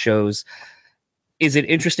coming to shows. Is it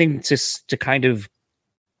interesting to kind of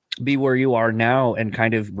be where you are now and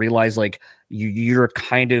kind of realize like you're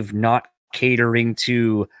kind of not catering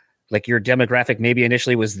to like your demographic maybe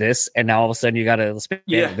initially was this, and now all of a sudden you got to spin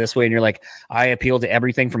it this way, and you're like, I appeal to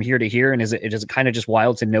everything from here to here. And is it kind of just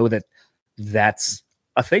wild to know that that's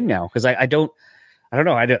a thing now? Because I don't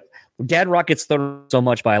know. Dad rock gets thrown so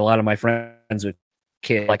much by a lot of my friends with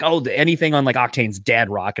kids, like, oh, anything on like Octane's dad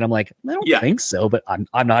rock, and I'm like, I don't think so, but I'm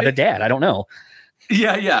not a dad. I don't know.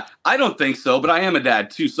 Yeah, I don't think so, but I am a dad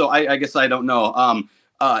too, so I guess I don't know.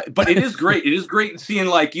 But it is great. It is great seeing,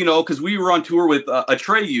 like, you know, because we were on tour with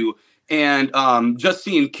Atreyu, and just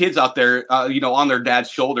seeing kids out there, you know, on their dad's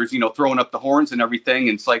shoulders, you know, throwing up the horns and everything.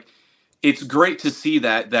 And it's like, it's great to see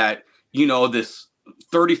that this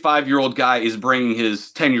 35-year-old guy is bringing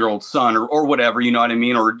his 10-year-old son or whatever, you know what I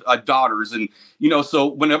mean, or daughters. And so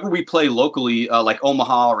whenever we play locally, like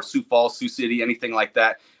Omaha or Sioux Falls, Sioux City, anything like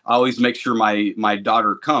that, I always make sure my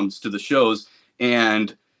daughter comes to the shows.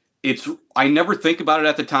 And I never think about it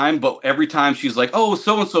at the time, but every time she's like, oh,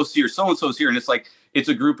 so-and-so's here, so-and-so's here. And it's like, it's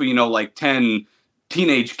a group of, like 10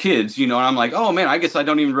 teenage kids, and I'm like, oh man, I guess I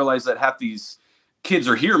don't even realize that half these kids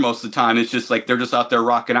are here most of the time. It's just like, they're just out there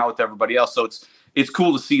rocking out with everybody else. So it's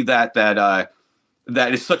cool to see that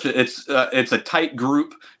is it's a tight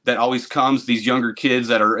group that always comes, these younger kids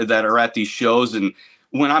that are at these shows. And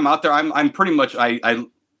when I'm out there, I'm pretty much, I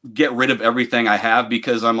get rid of everything I have,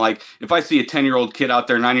 because I'm like, if I see a 10-year-old kid out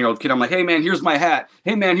there, 9-year-old kid, I'm like, hey man, here's my hat.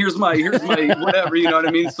 Hey man, here's my whatever, you know what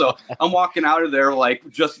I mean? So I'm walking out of there like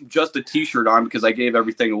just a t-shirt on, because I gave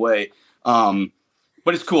everything away.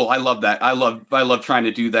 But it's cool. I love that. I love trying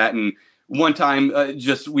to do that. And one time,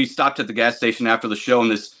 we stopped at the gas station after the show, and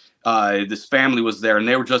this family was there, and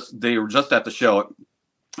they were just at the show.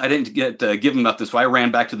 I didn't get to give them nothing, so I ran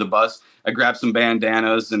back to the bus. I grabbed some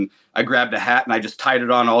bandanas, and I grabbed a hat, and I just tied it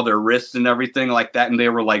on all their wrists and everything like that, and they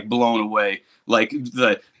were like blown away. Like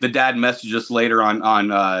the dad messaged us later on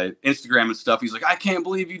Instagram and stuff. He's like, I can't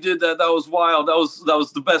believe you did that. That was wild. That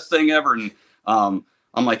was the best thing ever. And I'm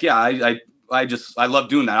like, yeah, I love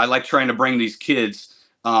doing that. I like trying to bring these kids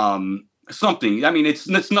something. I mean, it's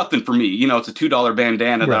nothing for me. It's a $2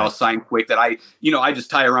 bandana that I'll sign quick that I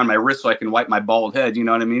just tie around my wrist so I can wipe my bald head. You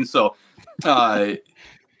know what I mean? So, I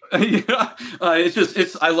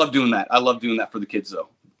love doing that. I love doing that for the kids though.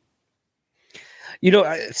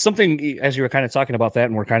 Something, as you were kind of talking about that,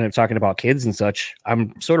 and we're kind of talking about kids and such,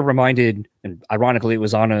 I'm sort of reminded, and ironically, it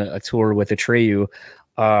was on a tour with Atreyu.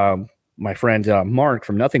 My friend Mark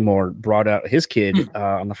from Nothing More brought out his kid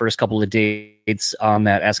on the first couple of dates on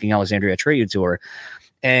that Asking Alexandria Atreyu tour.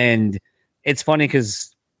 And it's funny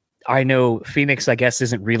because I know Phoenix, I guess,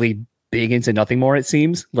 isn't really big into Nothing More, it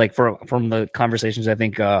seems, like from the conversations I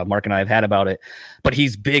think Mark and I have had about it. But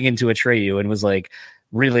he's big into Atreyu and was like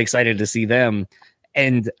really excited to see them.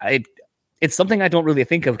 And it's something I don't really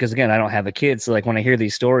think of because, again, I don't have a kid. So like when I hear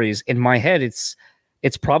these stories in my head, it's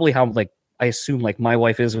probably how like I assume like my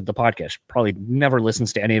wife is with the podcast. Probably never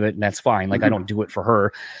listens to any of it, and that's fine. Like I don't do it for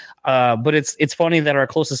her. But it's funny that our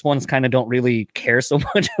closest ones kind of don't really care so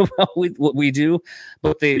much about what we do,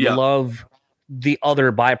 but they love the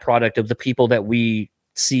other byproduct of the people that we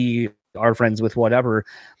see, our friends with, whatever.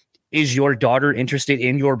 Is your daughter interested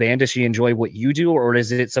in your band? Does she enjoy what you do? Or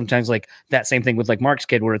is it sometimes like that same thing with like Mark's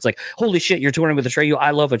kid where it's like, holy shit, you're touring with Atreyu.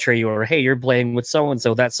 I love Atreyu. Or, hey, you're playing with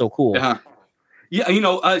so-and-so. That's so cool. Yeah.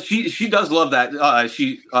 Yeah, she does love that.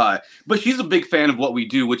 But she's a big fan of what we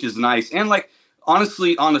do, which is nice. And like,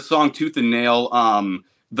 honestly, on the song "Tooth and Nail,"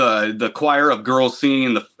 the choir of girls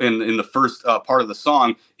singing in the first part of the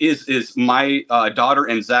song is my daughter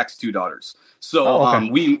and Zach's two daughters. So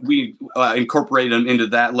we incorporate them into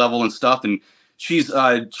that level and stuff. And she's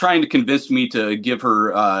trying to convince me to give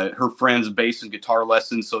her her friends bass and guitar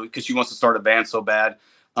lessons, so because she wants to start a band so bad.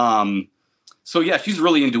 So yeah, she's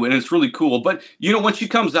really into it, and it's really cool. But when she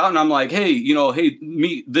comes out, and I'm like, hey,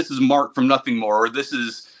 this is Mark from Nothing More, or this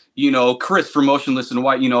is Chris from Motionless in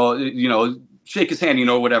White, shake his hand,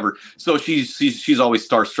 whatever. So she's always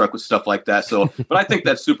starstruck with stuff like that. So, but I think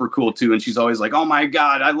that's super cool too, and she's always like, oh my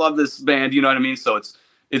god, I love this band, you know what I mean? So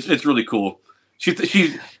it's really cool.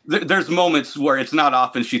 There's moments where it's not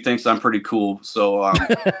often she thinks I'm pretty cool. So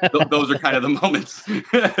those are kind of the moments.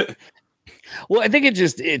 Well, I think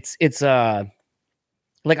it's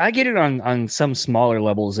like I get it on some smaller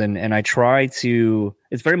levels, and I try to.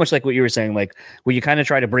 It's very much like what you were saying, like where you kind of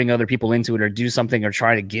try to bring other people into it or do something or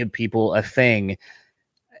try to give people a thing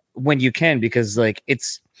when you can, because like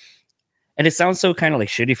and it sounds so kind of like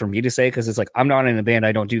shitty for me to say because it's like I'm not in a band,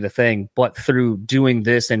 I don't do the thing, but through doing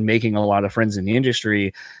this and making a lot of friends in the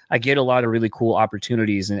industry, I get a lot of really cool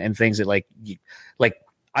opportunities and things that like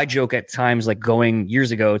I joke at times, like going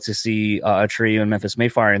years ago to see Atreyu and Memphis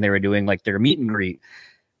Mayfire, and they were doing like their meet and greet,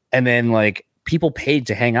 and then like people paid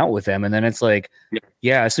to hang out with them, and then it's like,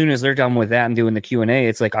 yeah, as soon as they're done with that and doing the Q&A,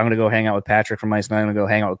 it's like I'm gonna go hang out with Patrick from Ice, and I'm gonna go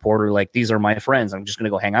hang out with Porter. Like these are my friends. I'm just gonna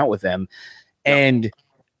go hang out with them, and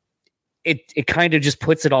it kind of just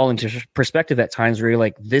puts it all into perspective at times where you're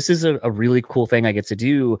like, this is a really cool thing I get to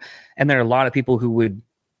do, and there are a lot of people who would.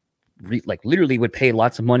 Literally would pay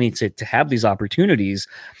lots of money to have these opportunities.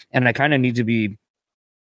 And I kind of need to be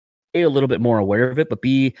A, a little bit more aware of it, but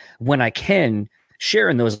B, when I can,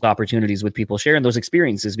 sharing those opportunities with people, sharing those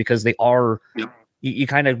experiences, because they are, you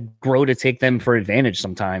kind of grow to take them for advantage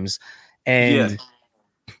sometimes. And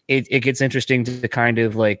it gets interesting to kind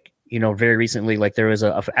of like, very recently, like there was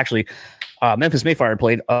actually Memphis Mayfire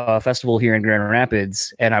played a festival here in Grand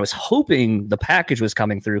Rapids, and I was hoping the package was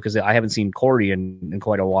coming through because I haven't seen Corey in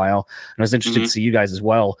quite a while, and I was interested to see you guys as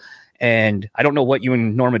well. And I don't know what you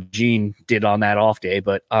and Norma Jean did on that off day,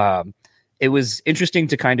 but it was interesting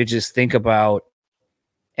to kind of just think about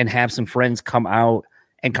and have some friends come out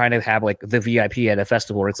and kind of have like the VIP at a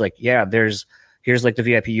festival where it's like, yeah, here's like the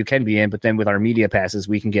VIP you can be in, but then with our media passes,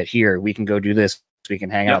 we can get here, we can go do this, we can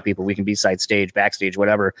hang out people, we can be side stage, backstage,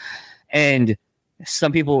 whatever. And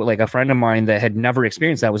some people, like a friend of mine that had never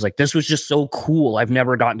experienced that was like, this was just so cool. I've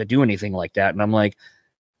never gotten to do anything like that. And I'm like,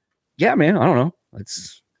 yeah, man, I don't know.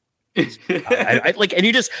 I like, and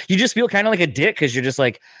you just feel kind of like a dick. Cause you're just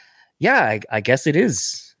like, yeah, I guess it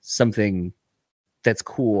is something that's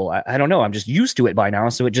cool. I don't know. I'm just used to it by now.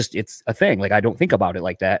 So it's a thing. Like, I don't think about it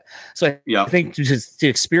like that. So I think to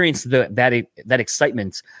experience that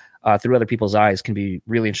excitement through other people's eyes can be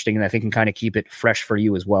really interesting. And I think can kind of keep it fresh for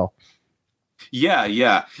you as well.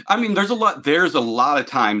 Yeah. I mean, there's a lot of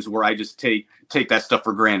times where I just take that stuff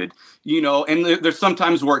for granted, and there's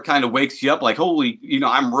sometimes where it kind of wakes you up like, holy,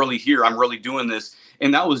 I'm really here. I'm really doing this.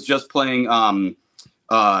 And that was just playing,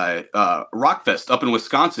 Rockfest up in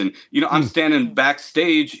Wisconsin. I'm standing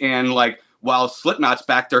backstage and like while Slipknot's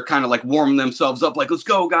back there kind of like warming themselves up like, let's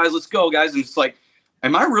go guys. And it's like,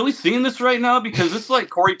 am I really seeing this right now? Because it's like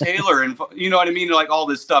Corey Taylor and you know what I mean? Like all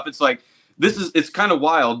this stuff. It's like, it's kind of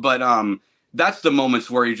wild, but that's the moments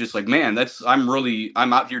where you're just like, man,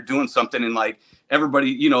 I'm out here doing something. And like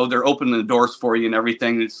everybody, they're opening the doors for you and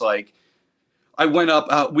everything. It's like, I went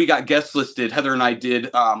up, we got guest listed. Heather and I did,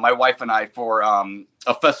 my wife and I, for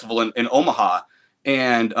a festival in Omaha.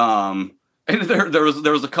 And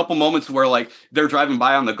there was a couple moments where like they're driving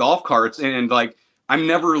by on the golf carts and like, I'm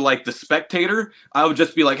never like the spectator. I would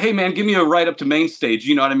just be like, hey man, give me a ride up to main stage.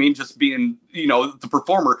 You know what I mean? Just being, the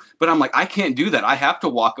performer. But I'm like, I can't do that. I have to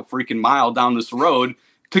walk a freaking mile down this road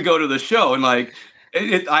to go to the show. And like,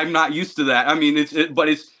 I'm not used to that. I mean,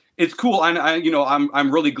 it's cool.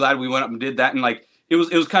 I'm really glad we went up and did that. And like, it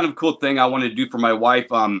was kind of a cool thing I wanted to do for my wife.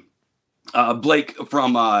 Blake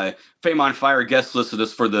from Fame on Fire guest listed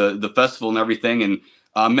us for the festival and everything,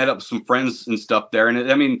 and met up with some friends and stuff there.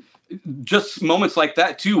 And just moments like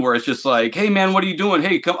that too, where it's just like, hey man, what are you doing?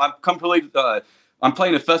 Hey, come play. I'm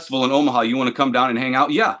playing a festival in Omaha. You want to come down and hang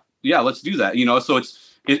out? Yeah, let's do that. So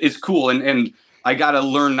it's cool. And I got to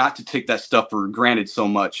learn not to take that stuff for granted so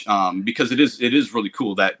much, because it is really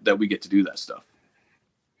cool that we get to do that stuff.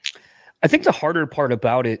 I think the harder part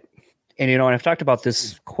about it, and I've talked about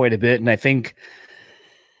this quite a bit, and I think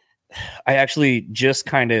I actually just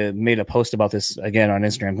kind of made a post about this again on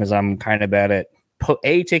Instagram because I'm kind of bad at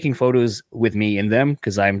taking photos with me in them,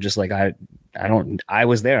 because I'm just like, I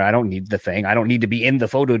was there. I don't need the thing. I don't need to be in the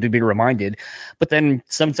photo to be reminded. But then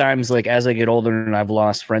sometimes, like, as I get older and I've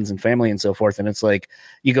lost friends and family and so forth, and it's like,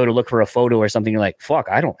 you go to look for a photo or something, you're like, fuck,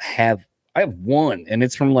 I have one, and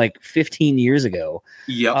it's from like 15 years ago.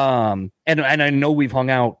 Yep. And I know we've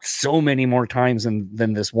hung out so many more times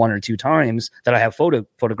than this one or two times that I have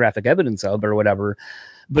photographic evidence of or whatever.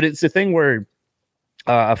 But it's a thing where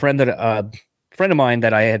a friend of mine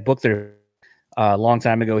that I had booked there a long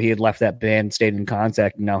time ago, he had left that band, stayed in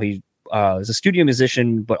contact, and now he is a studio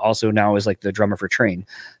musician, but also now is like the drummer for Train.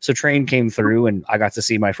 So Train came through and I got to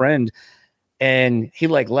see my friend, and he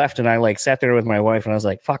like left, and I like sat there with my wife and I was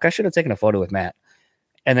like, fuck, I should have taken a photo with Matt.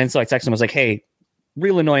 And then so I texted him, I was like, hey,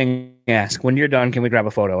 real annoying ask, when you're done, can we grab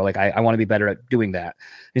a photo? Like, I want to be better at doing that.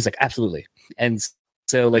 And he's like, absolutely. And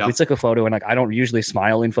so like we took a photo, and like I don't usually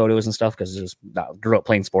smile in photos and stuff because just grew up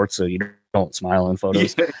playing sports, so you don't smile in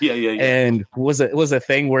photos. Yeah. And was a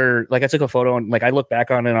thing where like I took a photo and like I look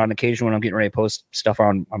back on it on occasion when I'm getting ready to post stuff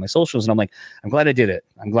on my socials, and I'm like, I'm glad I did it.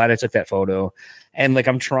 I'm glad I took that photo. And like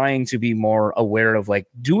I'm trying to be more aware of like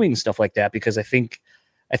doing stuff like that, because I think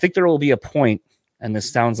there will be a point, and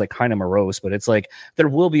this sounds like kind of morose, but it's like there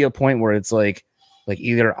will be a point where it's like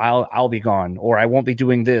either I'll be gone, or I won't be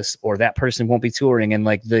doing this, or that person won't be touring, and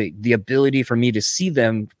like the ability for me to see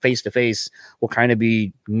them face to face will kind of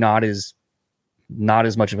be not as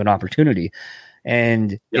much of an opportunity.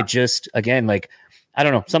 And it just, again, like, I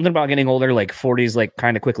don't know, something about getting older, like 40 is like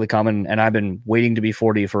kind of quickly coming, and I've been waiting to be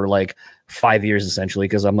 40 for like 5 years essentially,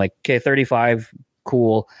 because I'm like, okay, 35,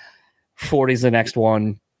 cool, 40 is the next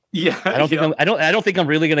one. Yeah, I don't think I'm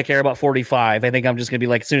really going to care about 45. I think I'm just going to be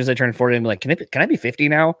like, as soon as I turn 40, I'm like, can I be 50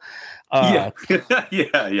 now? Yeah.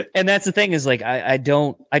 And that's the thing is like, I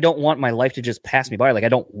don't want my life to just pass me by. Like, I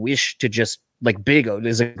don't wish to just, like, Big O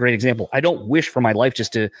is a great example. I don't wish for my life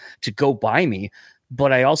just to go by me,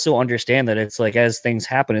 But I also understand that it's like, as things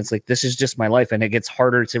happen, it's like, this is just my life. And it gets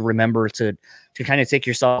harder to remember to kind of take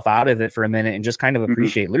yourself out of it for a minute and just kind of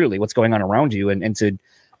appreciate literally what's going on around you, and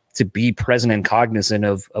to be present and cognizant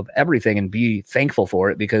of everything and be thankful for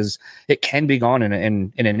it, because it can be gone in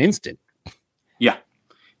an instant.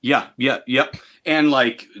 Yep. And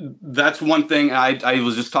like, that's one thing I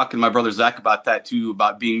was just talking to my brother Zach about that too,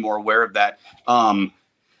 about being more aware of that.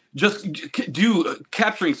 Just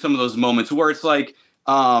capturing some of those moments where it's like,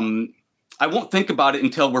 I won't think about it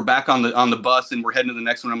until we're back on the bus and we're heading to the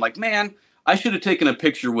next one. I'm like, man, I should have taken a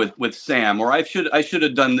picture with Sam, or I should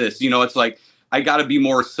have done this. You know, it's like, I got to be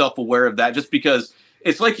more self-aware of that, just because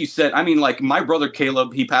it's like you said. I mean, like my brother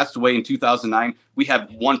Caleb, he passed away in 2009. We have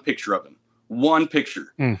one picture of him,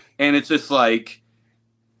 and it's just like,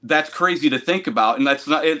 that's crazy to think about. And that's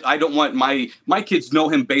not it. I don't want my kids know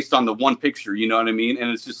him based on the one picture. You know what I mean? And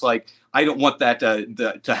it's just like, I don't want that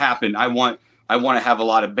to happen. I want to have a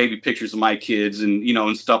lot of baby pictures of my kids, and, you know,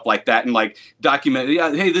 and stuff like that, and like document,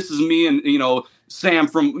 hey, this is me, and, you know, Sam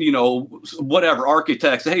from, you know, whatever,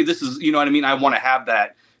 architects. Hey, this is, you know what I mean? I want to have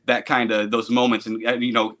that kind of those moments and,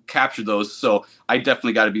 you know, capture those. So I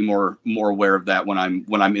definitely got to be more aware of that when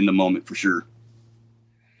I'm in the moment, for sure.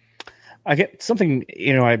 I get something,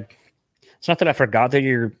 you know, it's not that I forgot that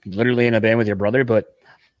you're literally in a band with your brother, but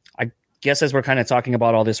I guess as we're kind of talking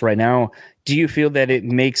about all this right now, do you feel that it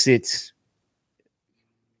makes it,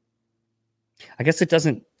 I guess it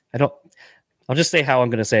doesn't, I'll just say how I'm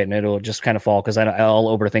going to say it, and it'll just kind of fall, because I'll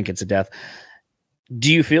overthink it to death.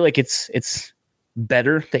 Do you feel like it's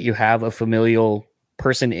better that you have a familial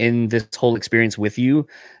person in this whole experience with you,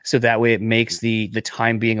 so that way it makes the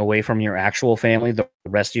time being away from your actual family, the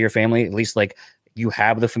rest of your family, at least like you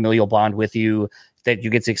have the familial bond with you, that you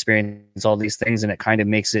get to experience all these things, and it kind of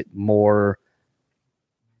makes it more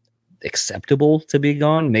acceptable to be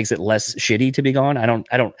gone, makes it less shitty to be gone? I don't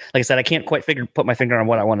like I said, I can't quite put my finger on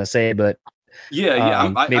what I want to say, but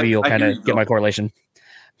maybe you'll kind of get my correlation.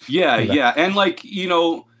 Yeah. And like, you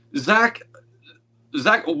know, Zach,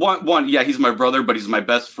 one, yeah, he's my brother, but he's my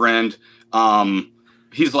best friend.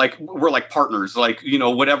 He's like, we're like partners, like, you know,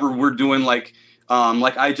 whatever we're doing, like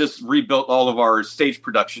I just rebuilt all of our stage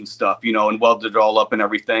production stuff, you know, and welded it all up and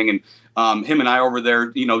everything. And him and I over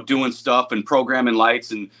there, you know, doing stuff and programming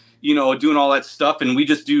lights and, you know, doing all that stuff. And we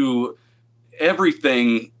just do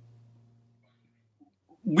everything.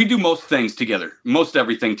 We do most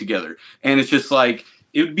everything together. And it's just like,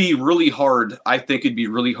 it would be really hard. I think it'd be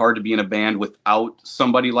really hard to be in a band without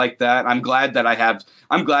somebody like that. I'm glad that I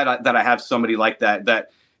have somebody like that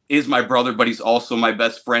is my brother, but he's also my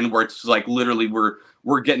best friend, where it's like literally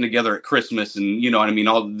we're getting together at Christmas, and, you know what I mean,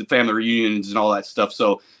 all the family reunions and all that stuff.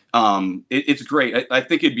 So it's great. I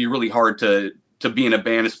think it'd be really hard to be in a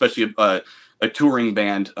band, especially a touring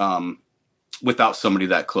band, without somebody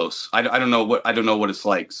that close. I don't know what it's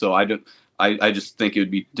like. So I just think it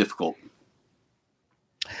would be difficult.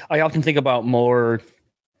 I often think about more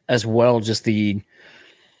as well, just they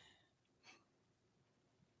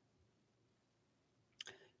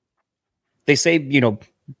say, you know,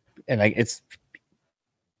 and it's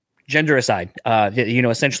gender aside, you know,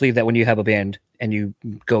 essentially that when you have a band and you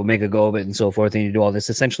go make a go of it and so forth, and you do all this,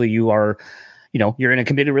 essentially you are, you know, you're in a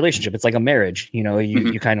committed relationship. It's like a marriage, you know,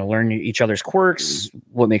 you kind of learn each other's quirks,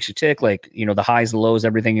 what makes you tick, like, you know, the highs, the lows,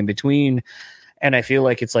 everything in between. And I feel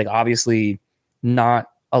like it's like, obviously not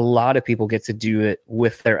a lot of people get to do it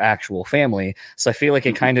with their actual family. So I feel like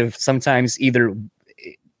it kind of sometimes either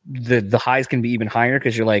the highs can be even higher,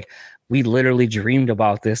 because you're like, we literally dreamed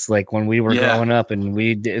about this, like when we were growing up, and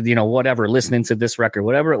we did, you know, whatever, listening to this record,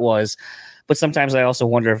 whatever it was. But sometimes I also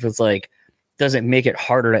wonder if it's like, does it make it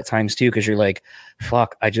harder at times too? Because you're like,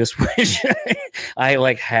 fuck, I just wish I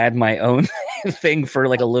like had my own thing for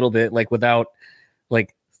like a little bit, like without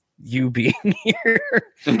like you being here.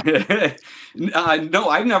 No,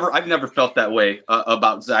 I've never felt that way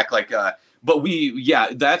about Zach. Like, but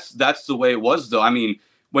that's the way it was though. I mean,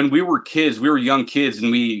 when we were kids, we were young kids,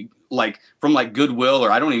 and we like from like Goodwill,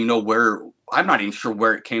 or I don't even know where, I'm not even sure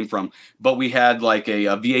where it came from, but we had like a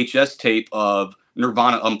VHS tape of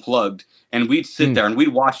Nirvana Unplugged, and we'd sit there and we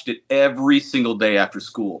watched it every single day after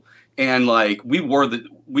school. And like, we wore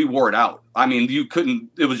it out. I mean,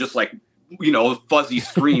 it was just like, you know, fuzzy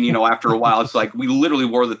screen, you know, after a while, it's like, we literally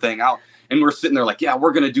wore the thing out, and we're sitting there like, yeah,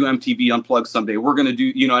 we're going to do MTV Unplugged someday. We're going to do,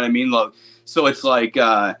 you know what I mean? Look, so it's like,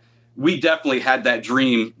 we definitely had that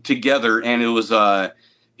dream together, and it was, I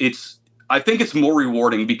think it's more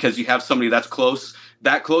rewarding because you have somebody that's close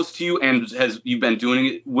to you, and you've been doing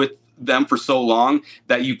it with them for so long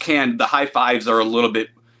that the high fives are a little bit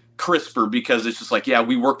crisper, because it's just like, yeah,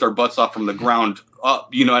 we worked our butts off from the ground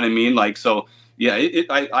up, you know what I mean? Like, so yeah,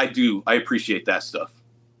 I appreciate that stuff.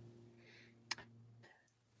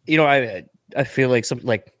 You know, I feel like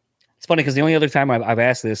it's funny because the only other time I've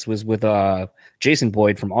asked this was with Jason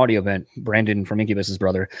Boyd from Audio Vent, Brandon from Incubus's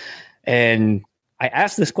brother, and I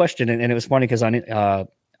asked this question, and it was funny because on the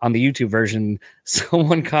YouTube version,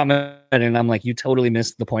 someone commented, and I'm like, you totally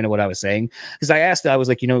missed the point of what I was saying, because I was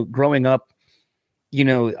like, you know, growing up, you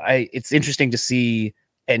know, it's interesting to see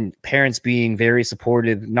and parents being very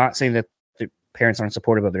supportive. Not saying that the parents aren't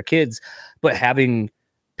supportive of their kids, but having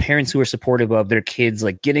parents who are supportive of their kids,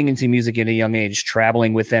 like getting into music at a young age,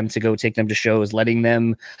 traveling with them to go take them to shows, letting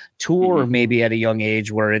them tour maybe at a young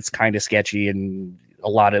age where it's kind of sketchy and a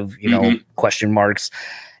lot of, you know, question marks.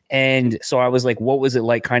 And so I was like, what was it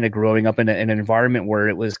like kind of growing up in an environment where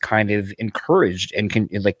it was kind of encouraged and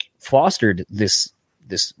like fostered this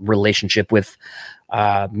relationship with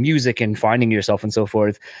music and finding yourself and so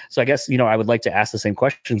forth. So I guess, you know, I would like to ask the same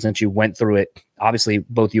question, since you went through it, obviously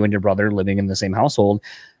both you and your brother living in the same household.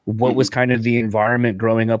 What was kind of the environment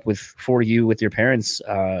growing up for you with your parents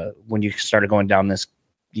when you started going down this,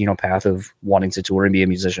 you know, path of wanting to tour and be a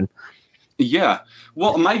musician? Yeah.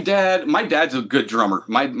 Well, my dad's a good drummer.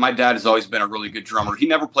 My dad has always been a really good drummer. He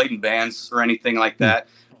never played in bands or anything like that.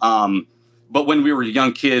 But when we were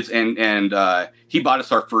young kids and he bought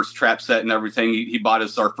us our first trap set and everything, he bought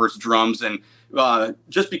us our first drums. And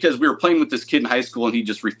just because we were playing with this kid in high school and he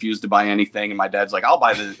just refused to buy anything. And my dad's like, I'll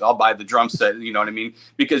buy the drum set. You know what I mean?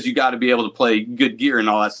 Because you got to be able to play good gear and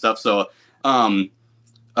all that stuff. So,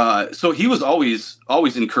 so he was always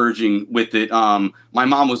encouraging with it. My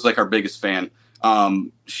mom was like our biggest fan.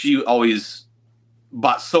 She always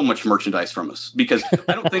bought so much merchandise from us because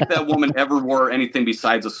I don't think that woman ever wore anything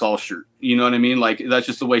besides a Saul shirt. You know what I mean? Like, that's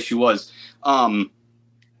just the way she was.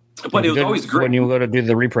 But it was always great when you go to do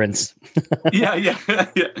the reprints. yeah.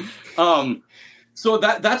 So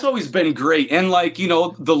that's always been great. And like, you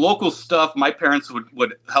know, the local stuff, my parents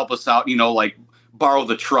would help us out, you know, like borrow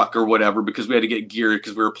the truck or whatever, because we had to get gear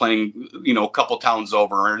because we were playing, you know, a couple towns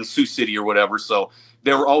over or in Sioux City or whatever. So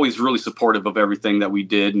they were always really supportive of everything that we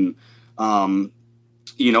did. And,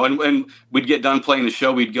 you know, and we'd get done playing the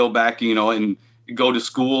show, we'd go back, you know, and go to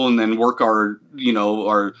school and then work I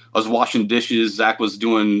was washing dishes. Zach was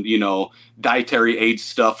doing, you know, dietary aid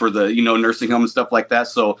stuff for the, you know, nursing home and stuff like that.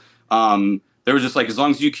 So, they were just like, as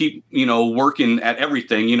long as you keep, you know, working at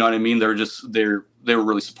everything, you know what I mean? They were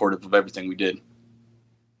really supportive of everything we did.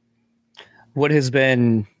 Is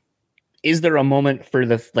there a moment for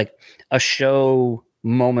a show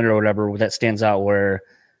moment or whatever that stands out where,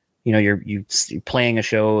 you know, you're playing a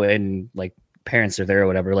show and like parents are there or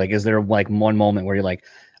whatever? Like, is there like one moment where you're like,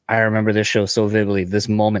 I remember this show so vividly, this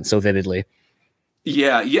moment so vividly?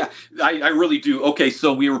 Yeah. I really do. Okay.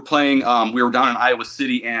 So we were playing, we were down in Iowa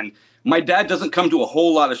City, and my dad doesn't come to a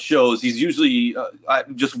whole lot of shows. He's usually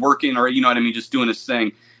just working or, you know what I mean, just doing his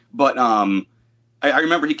thing. But I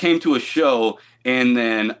remember he came to a show, and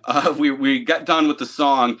then we got done with the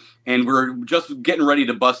song, and we're just getting ready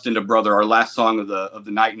to bust into Brother, our last song of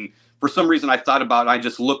the night. And for some reason I thought about it. I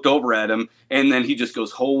just looked over at him, and then he just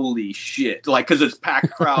goes, holy shit. Like, cause it's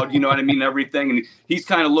packed crowd, you know what I mean? Everything. And he's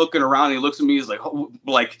kind of looking around, and he looks at me, he's like, oh,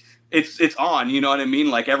 like it's on, you know what I mean?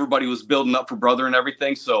 Like, everybody was building up for Brother and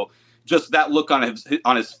everything. So just that look on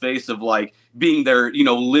his face of like being there, you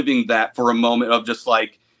know, living that for a moment of just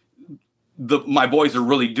like, my boys are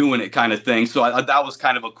really doing it kind of thing. So that was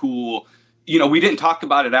kind of a cool, you know, we didn't talk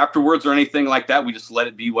about it afterwards or anything like that. We just let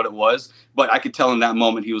it be what it was. But I could tell in that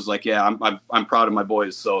moment, he was like, yeah, I'm proud of my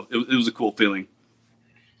boys. So it was a cool feeling.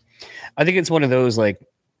 I think it's one of those, like,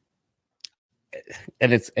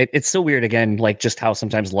 and it's so weird again, like just how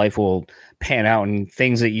sometimes life will pan out and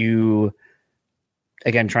things that you,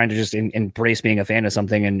 again, trying to just embrace being a fan of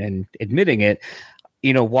something and admitting it.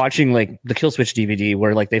 You know, watching like the Killswitch DVD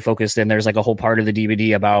where like they focused, and there's like a whole part of the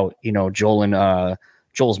DVD about, you know, Joel and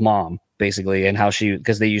Joel's mom basically, and how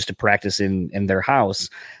because they used to practice in their house.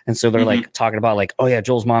 And so they're like talking about like, oh yeah,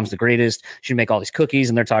 Joel's mom's the greatest. She'd make all these cookies.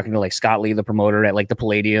 And they're talking to like Scott Lee, the promoter at like the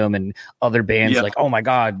Palladium and other bands, like, oh my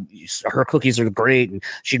God, her cookies are great. And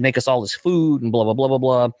she'd make us all this food and blah, blah, blah, blah,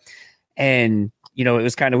 blah. And, you know, it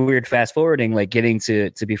was kind of weird fast forwarding, like getting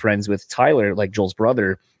to be friends with Tyler, like Joel's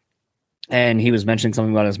brother. And he was mentioning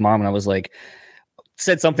something about his mom, and I was like,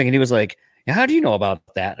 said something, and he was like, how do you know about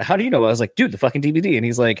that? How do you know? I was like, dude, the fucking DVD. And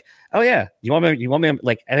he's like, oh yeah, you want me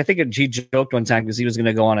like, and I think he joked one time because he was going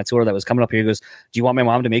to go on a tour that was coming up here. He goes, do you want my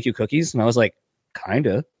mom to make you cookies? And I was like,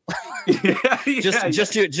 kinda.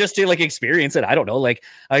 just to like experience it. I don't know. Like,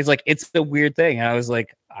 I was like, it's a weird thing. And I was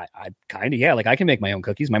like, I kind of, yeah, like I can make my own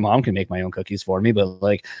cookies. My mom can make my own cookies for me, but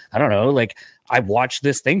like, I don't know, like I watched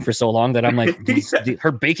this thing for so long that I'm like,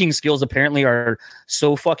 her baking skills apparently are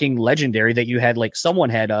so fucking legendary that you had like someone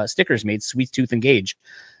had stickers made, Sweet Tooth and Gage.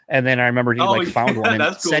 And then I remember he found one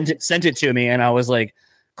and cool. sent it to me. And I was like,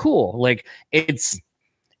 cool. Like it's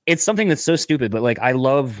something that's so stupid, but like, I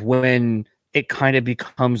love when it kind of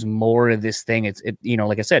becomes more of this thing. It,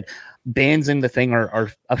 like I said, bands in the thing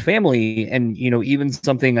are a family, and even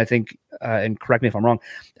something I think, and correct me if I'm wrong,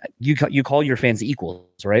 you call your fans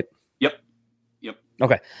equals, right? Yep.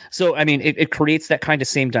 Okay, so I mean, it creates that kind of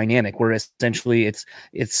same dynamic where essentially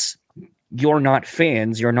it's you're not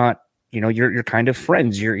fans, you're not, you're kind of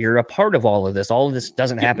friends, you're a part of all of this. All of this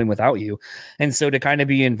doesn't happen without you, and so to kind of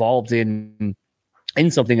be involved in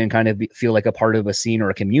something and kind of feel like a part of a scene or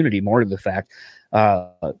a community, more to the fact,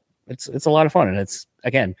 it's a lot of fun. And it's,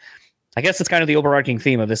 again, I guess it's kind of the overarching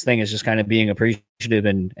theme of this thing is just kind of being appreciative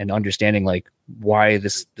and understanding like why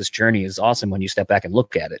this journey is awesome when you step back and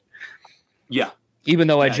look at it. Yeah. Even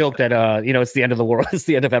though I joke that, it's the end of the world. It's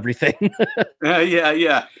the end of everything.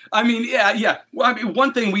 Yeah. I mean, yeah. Well, I mean,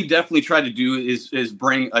 one thing we definitely try to do is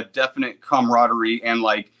bring a definite camaraderie and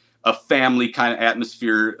like a family kind of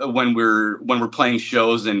atmosphere when we're playing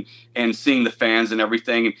shows and seeing the fans and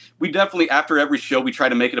everything. And we definitely, after every show, we try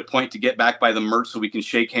to make it a point to get back by the merch so we can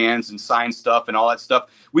shake hands and sign stuff and all that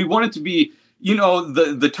stuff. We want it to be,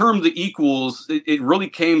 the term the equals, it really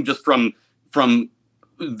came just from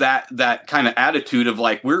that kind of attitude of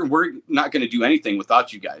like, we're not going to do anything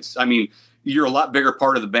without you guys. I mean, you're a lot bigger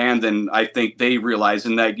part of the band than I think they realize.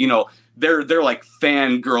 And that, they're like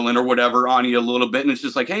fangirling or whatever on you a little bit. And it's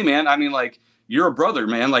just like, hey man, I mean, like, you're a brother,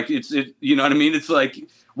 man. Like you know what I mean? It's like,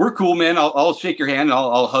 we're cool, man. I'll shake your hand.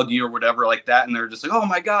 I'll hug you or whatever like that. And they're just like, oh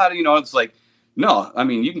my God. It's like, no, I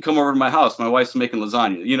mean, you can come over to my house. My wife's making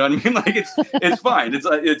lasagna. You know what I mean? Like it's fine.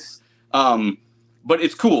 But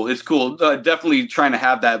it's cool. It's cool. Definitely trying to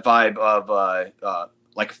have that vibe of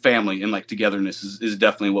like family and like togetherness is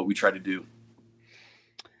definitely what we try to do.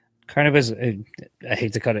 Kind of as I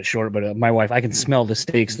hate to cut it short, but my wife, I can smell the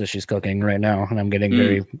steaks that she's cooking right now, and I'm getting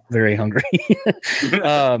very, very hungry.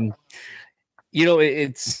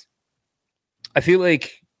 It's. I feel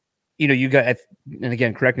like, you got, and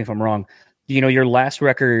again, correct me if I'm wrong. Your last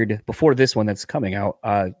record before this one that's coming out,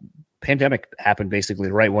 pandemic happened basically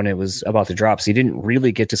right when it was about to drop, so you didn't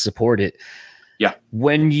really get to support it. Yeah.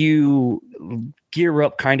 When you gear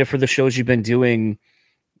up kind of for the shows you've been doing,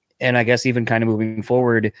 and I guess even kind of moving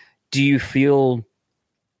forward, do you feel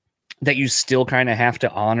that you still kind of have to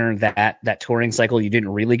honor that touring cycle you didn't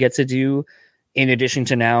really get to do, in addition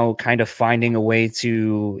to now kind of finding a way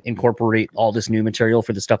to incorporate all this new material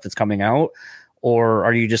for the stuff that's coming out? Or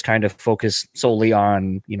are you just kind of focused solely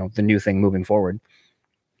on, the new thing moving forward?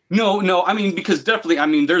 No. I mean, because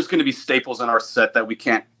definitely, there's going to be staples in our set that we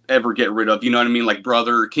can't ever get rid of. You know what I mean? Like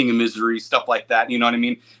Brother, King of Misery, stuff like that. You know what I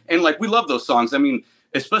mean? And like, we love those songs. I mean,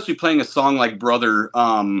 especially playing a song like Brother,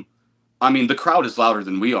 the crowd is louder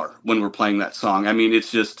than we are when we're playing that song. I mean,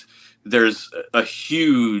 it's just, there's a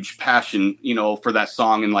huge passion, for that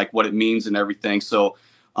song and like what it means and everything. So,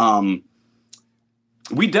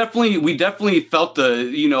 we definitely felt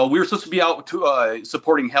we were supposed to be out to,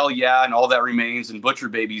 supporting Hell Yeah and All That Remains and Butcher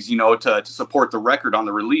Babies, to support the record on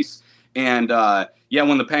the release. And,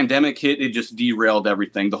 when the pandemic hit, it just derailed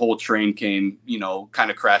everything. The whole train came,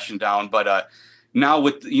 kind of crashing down. But, now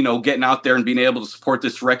with, getting out there and being able to support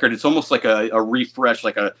this record, it's almost like a refresh,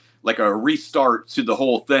 like a restart to the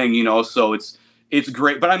whole thing, so it's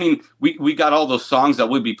great. But I mean, we got all those songs that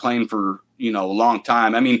we'll be playing for, a long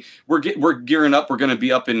time. I mean, we're gearing up. We're going to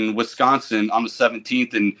be up in Wisconsin on the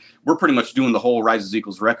 17th, and we're pretty much doing the whole Rises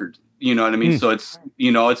Equals record. You know what I mean? So it's,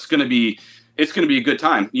 it's going to be a good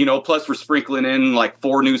time, plus we're sprinkling in like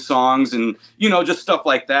 4 new songs and, just stuff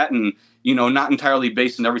like that. And, not entirely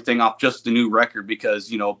basing everything off just the new record,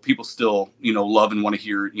 because, people still, love and want to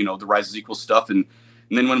hear, the Rises Equals stuff. And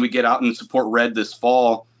then when we get out and support Red this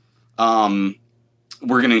fall,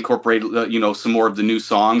 we're going to incorporate, some more of the new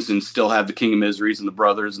songs and still have the King of Miseries and the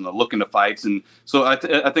Brothers and the Looking to Fights. And so I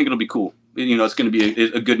think it'll be cool. It's going to be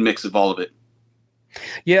a good mix of all of it.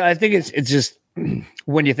 Yeah, I think it's just,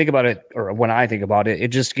 when you think about it, or when I think about it,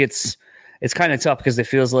 it's kind of tough because it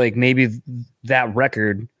feels like maybe that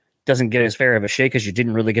record doesn't get as fair of a shake because you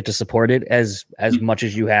didn't really get to support it as much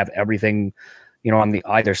as you have everything, on the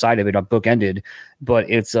either side of it, bookended. But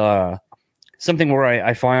it's something where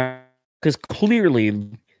I find, because clearly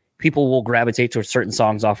people will gravitate to certain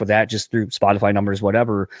songs off of that just through Spotify numbers,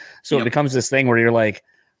 whatever. So It becomes this thing where you're like,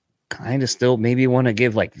 kind of still maybe want to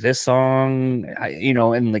give like this song,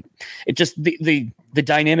 and like it just the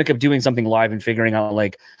dynamic of doing something live and figuring out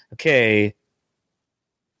like, okay,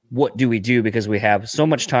 what do we do? Because we have so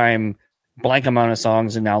much time, blank amount of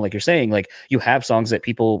songs. And now, like you're saying, like you have songs that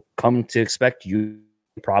people come to expect you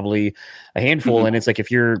probably a handful. Mm-hmm. And it's like,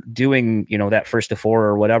 if you're doing, that first to four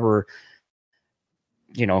or whatever,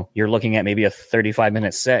 you're looking at maybe a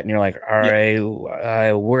 35-minute set and you're like, all right,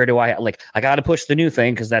 where do I got to push the new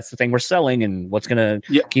thing, because that's the thing we're selling and what's going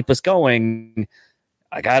to keep us going.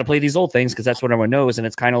 I got to play these old things because that's what everyone knows. And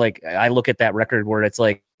it's kind of like, I look at that record where it's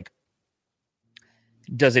like,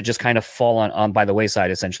 does it just kind of fall on by the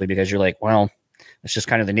wayside, essentially, because you're like, well, it's just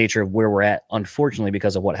kind of the nature of where we're at, unfortunately,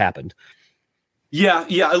 because of what happened. Yeah,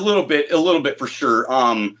 a little bit for sure.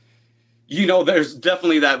 There's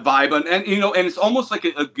definitely that vibe, and and it's almost like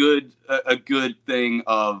a good thing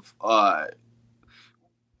of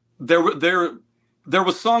there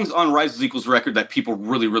was songs on Rise is Equal's record that people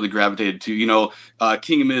really, really gravitated to.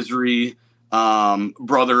 King of Misery,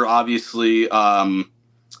 Brother, obviously.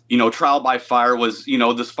 Trial by Fire was, the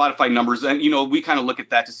Spotify numbers, and we kind of look at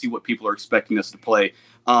that to see what people are expecting us to play.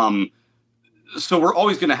 So we're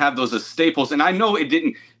always going to have those as staples. And I know it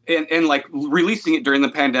didn't, and like releasing it during the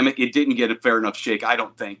pandemic, it didn't get a fair enough shake. I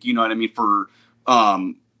don't think, you know what I mean, for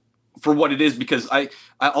what it is, because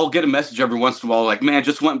I'll get a message every once in a while, like, man,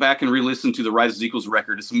 just went back and re-listened to the Rise is Equals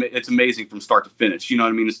record. It's amazing from start to finish, you know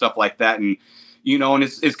what I mean? And stuff like that. And, and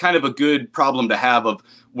it's kind of a good problem to have of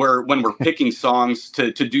when we're picking songs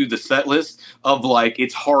to do the set list of, like,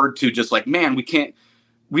 it's hard to just like, man,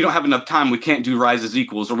 we don't have enough time. We can't do Rise is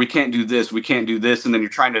Equals, or we can't do this. We can't do this. And then you're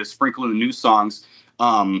trying to sprinkle in the new songs.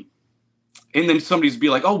 And then somebody's be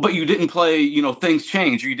like, oh, but you didn't play, Things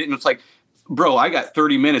Change, or you didn't. It's like, bro, I got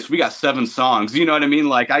 30 minutes. We got 7 songs. You know what I mean?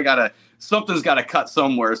 Like, something's got to cut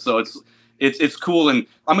somewhere. So it's cool. And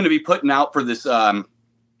I'm going to be putting out for this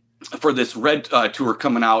Red tour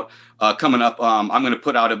coming up. I'm going to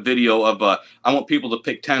put out a video of I want people to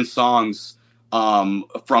pick 10 songs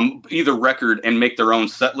from either record and make their own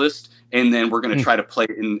set list, and then we're going to try to play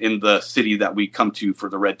in the city that we come to for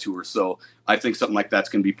the Red tour. So I think something like that's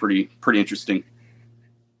going to be pretty interesting.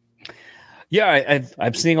 Yeah,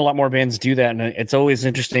 I'm seeing a lot more bands do that, and it's always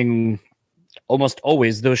interesting. Almost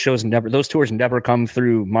always, those tours never come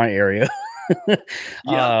through my area.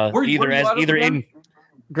 Either in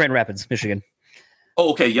Grand Rapids, Michigan.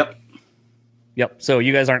 Oh, okay. Yep. So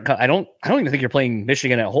you guys aren't. I don't even think you're playing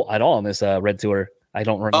Michigan at all on this Red tour. I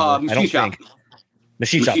don't remember. Machine Shop.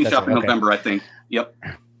 Machine Shop in November, I think. Yep.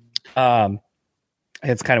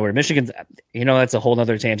 It's kind of weird. Michigan's. That's a whole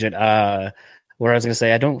nother tangent. Where I was going to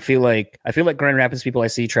say, I feel like Grand Rapids people I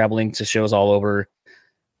see traveling to shows all over.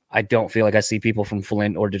 I don't feel like I see people from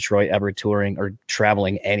Flint or Detroit ever touring or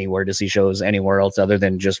traveling anywhere to see shows anywhere else other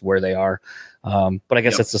than just where they are. But I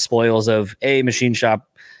guess that's the spoils of a Machine Shop.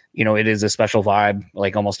 It is a special vibe.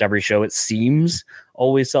 Like almost every show, it seems,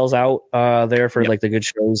 always sells out there for like the good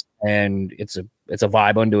shows, and it's a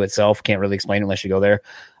vibe unto itself. Can't really explain it unless you go there.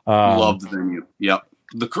 Love the venue. Yep.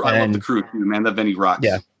 I love the crew too, man. That venue rocks.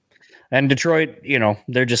 Yeah. And Detroit,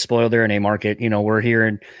 they're just spoiled. They're an A market. We're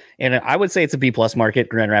here and I would say it's a B+ market,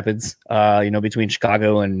 Grand Rapids. Between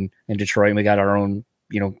Chicago and Detroit, we got our own,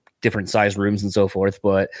 different size rooms and so forth.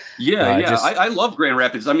 But I love Grand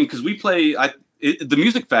Rapids. I mean, because we play the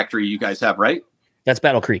Music Factory you guys have, right? That's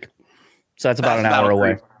Battle Creek. So that's about an hour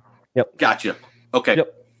away. Yep. Gotcha. Okay.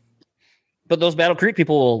 Yep. But those Battle Creek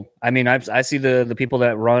people, I mean, I see the people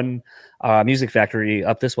that run Music Factory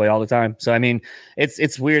up this way all the time. So, I mean,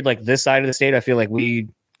 it's weird. Like this side of the state, I feel like we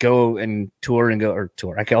go and tour.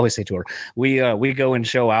 I can always say tour. We go and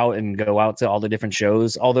show out and go out to all the different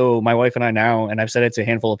shows. Although my wife and I now, and I've said it to a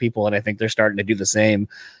handful of people, and I think they're starting to do the same.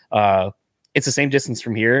 It's the same distance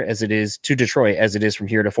from here as it is to Detroit, as it is from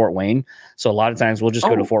here to Fort Wayne. So a lot of times we'll just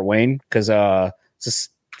go to Fort Wayne because it's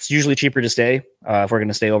usually cheaper to stay if we're going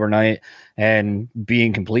to stay overnight. And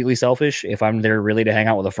being completely selfish, if I'm there really to hang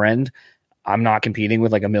out with a friend, I'm not competing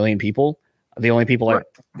with like a million people. The only people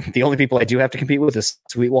I do have to compete with is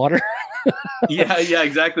Sweetwater. yeah,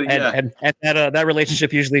 exactly. And that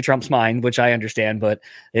relationship usually trumps mine, which I understand. But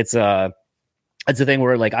it's the thing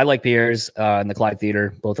where like I like Pierre's and the Clyde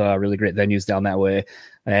Theater, both really great venues down that way.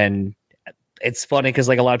 And it's funny because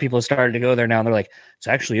like a lot of people have started to go there now, and they're like, it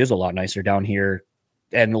actually is a lot nicer down here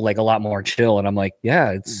and like a lot more chill. And I'm like, yeah,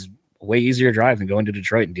 it's a way easier drive than going to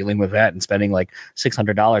Detroit and dealing with that and spending like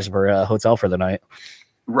 $600 for a hotel for the night.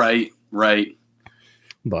 Right.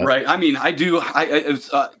 But right. I mean,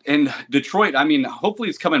 in Detroit, I mean, hopefully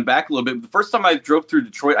it's coming back a little bit. The first time I drove through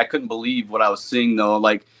Detroit, I couldn't believe what I was seeing though.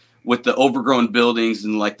 Like with the overgrown buildings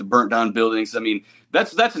and like the burnt down buildings. I mean,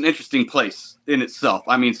 that's an interesting place in itself.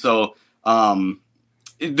 I mean, so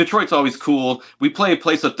Detroit's always cool. We play a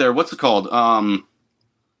place up there. What's it called?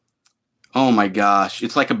 Oh my gosh,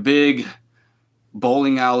 it's like a big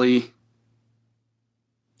bowling alley.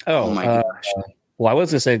 Oh my gosh. Well, I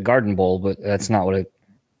was gonna say Garden Bowl, but that's not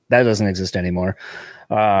that doesn't exist anymore.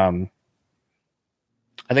 I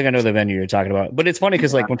think I know the venue you're talking about, but it's funny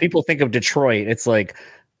because like when people think of Detroit, it's like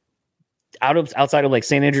outside of like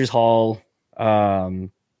St. Andrews Hall, and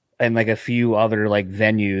like a few other like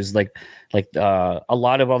venues, like a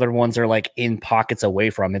lot of other ones are like in pockets away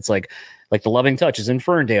from. It's like the Loving Touch is in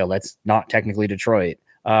Ferndale. That's not technically Detroit.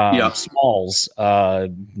 Smalls,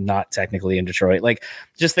 not technically in Detroit. Like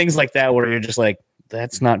just things like that where you're just like,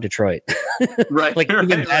 that's not Detroit. Right. Like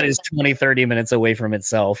even that is 20-30 minutes away from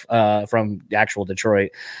itself, from actual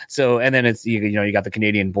Detroit. So, and then it's, you know, you got the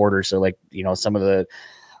Canadian border. So like, you know, some of the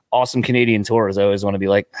awesome Canadian tours, I always want to be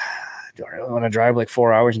like, do I really want to drive like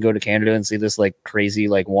 4 hours and go to Canada and see this like crazy,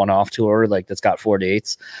 like one-off tour, like that's got 4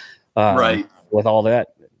 dates, right. With all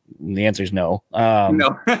that? And the answer is no.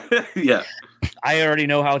 No. Yeah. I already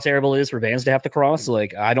know how terrible it is for bands to have to cross.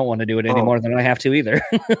 Like, I don't want to do it any more than I have to either.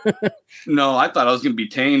 No, I thought I was going to be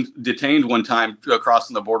detained one time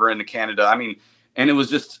crossing the border into Canada. I mean, and it was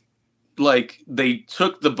just like they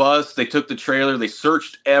took the bus, they took the trailer, they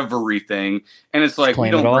searched everything. And it's like,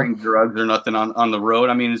 we don't bring drugs or nothing on the road.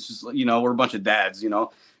 I mean, it's just, you know, we're a bunch of dads, you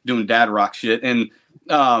know, doing dad rock shit. And,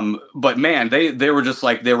 but man, they were just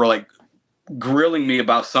like, they were like, grilling me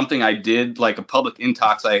about something I did, like a public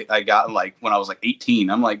intox I got like when I was like 18.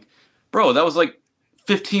 I'm like, bro, that was like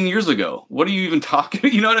 15 years ago. What are you even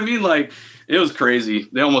talking? You know what I mean? Like, it was crazy.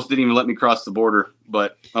 They almost didn't even let me cross the border,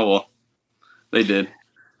 but oh well, they did.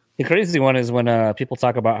 The crazy one is when people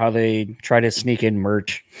talk about how they try to sneak in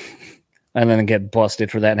merch and then get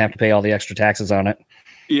busted for that and have to pay all the extra taxes on it.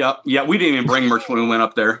 Yeah. We didn't even bring merch when we went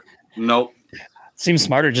up there. Nope. Seems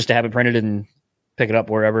smarter just to have it printed and pick it up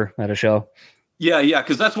wherever at a show. Yeah,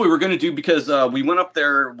 because that's what we were going to do, because we went up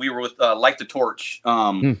there, we were with Light the Torch,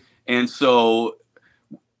 and so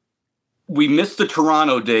we missed the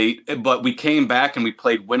Toronto date, but we came back and we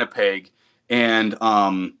played Winnipeg, and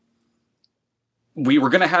we were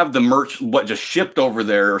going to have the merch just shipped over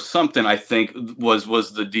there or something, I think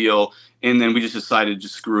was the deal, and then we just decided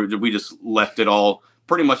just screw it. We just left it all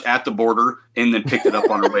pretty much at the border and then picked it up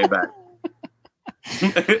on our way back.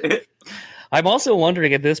 I'm also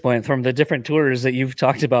wondering at this point, from the different tours that you've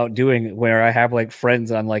talked about doing, where I have like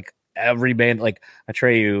friends on like every band, like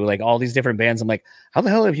Atreyu, like all these different bands. I'm like, how the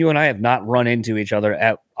hell have you and I have not run into each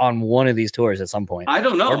other on one of these tours at some point? I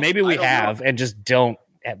don't know. Or maybe we have and just don't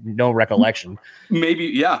have no recollection.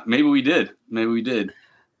 Maybe we did.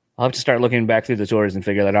 I'll have to start looking back through the tours and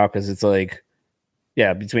figure that out, because it's like,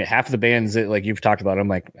 yeah, between half of the bands that like you've talked about, I'm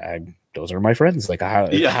like, those are my friends. Like, how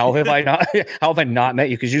have I not met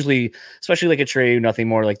you? Because usually, especially like at Trey, nothing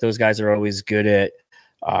more, like those guys are always good at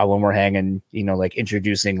when we're hanging, you know, like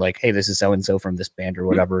introducing like, hey, this is so and so from this band or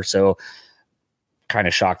whatever. So kind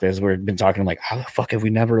of shocked as we've been talking. I'm like, how the fuck have we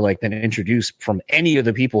never like been introduced from any of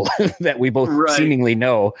the people that we both seemingly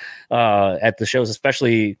know at the shows,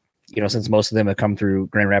 especially, you know, since most of them have come through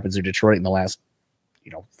Grand Rapids or Detroit in the last,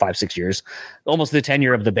 you know, 5-6 years, almost the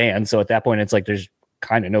tenure of the band. So at that point, it's like there's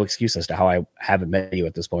kind of no excuse as to how I haven't met you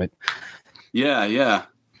at this point. Yeah.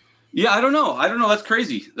 I don't know. That's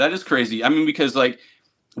crazy. That is crazy. I mean, because like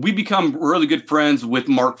we become really good friends with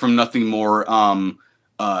Mark from Nothing More.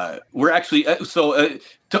 We're actually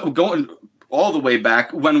going all the way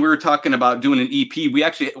back when we were talking about doing an EP. We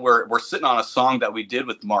actually we're sitting on a song that we did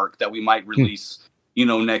with Mark that we might release, you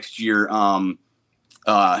know, next year.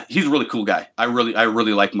 He's a really cool guy. I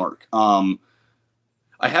really like Mark.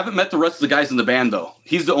 I haven't met the rest of the guys in the band though.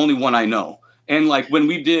 He's the only one I know. And like when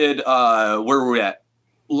we did, where were we at?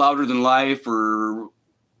 Louder Than Life or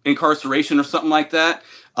Incarceration or something like that.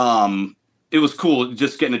 It was cool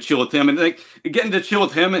just getting to chill with him, and like getting to chill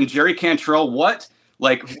with him and Jerry Cantrell. What?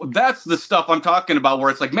 Like, that's the stuff I'm talking about, where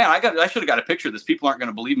it's like, man, I should have got a picture of this. People aren't going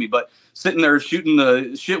to believe me, but sitting there shooting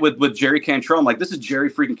the shit with Jerry Cantrell, I'm like, this is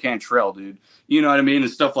Jerry freaking Cantrell, dude. You know what I mean?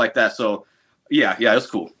 And stuff like that. So yeah, it's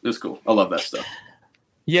cool. It's cool. I love that stuff.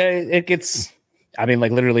 Yeah, it gets, I mean,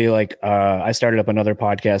 like literally, like I started up another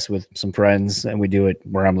podcast with some friends, and we do it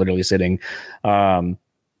where I'm literally sitting. And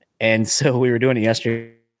so we were doing it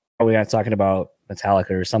yesterday. We got talking about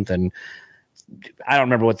Metallica or something. I don't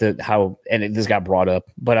remember this got brought up,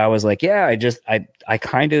 but I was like, yeah, I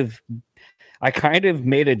kind of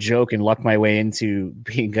made a joke and lucked my way into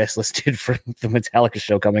being guest listed for the Metallica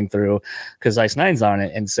show coming through because Ice Nine's on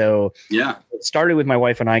it. And so yeah, it started with my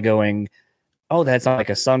wife and I going, oh, that's on like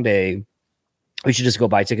a Sunday. We should just go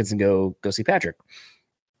buy tickets and go see Patrick.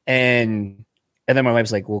 And then my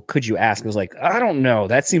wife's like, well, could you ask? I was like, I don't know.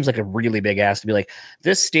 That seems like a really big ask to be like,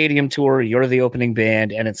 this stadium tour, you're the opening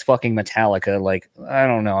band, and it's fucking Metallica. Like, I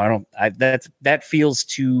don't know. That feels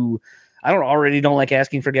too, I don't like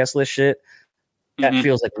asking for guest list shit. That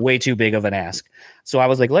feels like way too big of an ask. So I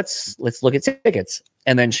was like, let's look at tickets.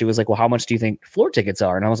 And then she was like, well, how much do you think floor tickets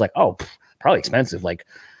are? And I was like, oh, probably expensive. Like,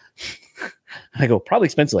 I go, probably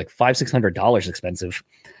expensive, like $500-$600 expensive.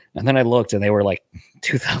 And then I looked and they were like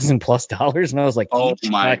 $2,000+. And I was like, oh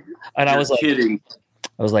my, and I was like, kidding.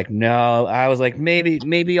 I was like, no, I was like,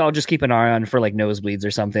 maybe I'll just keep an eye on for like nosebleeds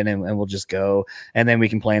or something. And we'll just go. And then we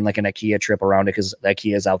can plan like an IKEA trip around it, because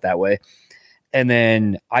IKEA is out that way. And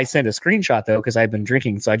then I sent a screenshot though, because I've been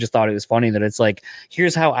drinking. So I just thought it was funny that it's like,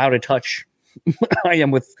 here's how out of touch I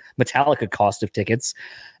am with Metallica cost of tickets.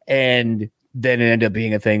 And then it ended up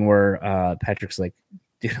being a thing where Patrick's like,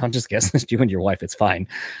 dude, I'll just guess this, you and your wife, it's fine.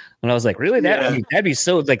 And I was like, really? That'd be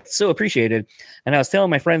so appreciated. And I was telling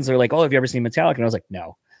my friends, they're like, oh, have you ever seen Metallica? And I was like,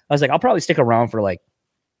 no. I was like, I'll probably stick around for like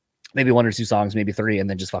maybe 1 or 2 songs, maybe 3, and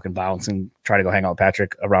then just fucking bounce and try to go hang out with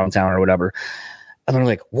Patrick around town or whatever. And they're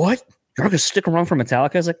like, what? You're not gonna stick around for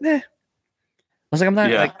Metallica? I was like, nah. I was like, I'm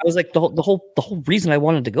not. Like, I was like, the whole reason I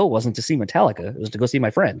wanted to go wasn't to see Metallica. It was to go see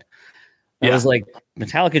my friend. I was like,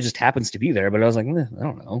 Metallica just happens to be there, but I was like, I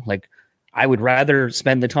don't know. Like, I would rather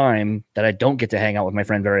spend the time that I don't get to hang out with my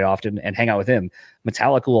friend very often and hang out with him.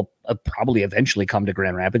 Metallica will probably eventually come to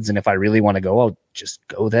Grand Rapids, and if I really want to go, I'll just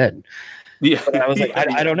go then. Yeah, but I was like,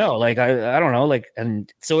 I don't know. Like, I don't know. Like,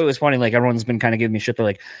 and so it was funny. Like, everyone's been kind of giving me shit. They're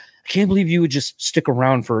like, I can't believe you would just stick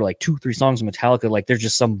around for like 2-3 songs of Metallica. Like, they're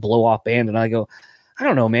just some blow off band. And I go, I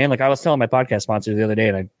don't know, man. Like, I was telling my podcast sponsor the other day,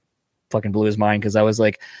 and I fucking blew his mind, because I was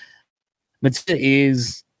like, Metallica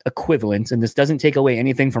is equivalent, and this doesn't take away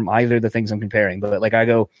anything from either of the things I'm comparing, but like, I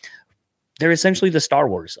go, they're essentially the Star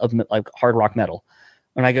Wars of like hard rock metal.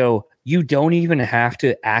 And I go, you don't even have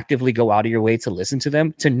to actively go out of your way to listen to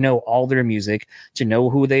them, to know all their music, to know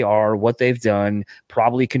who they are, what they've done,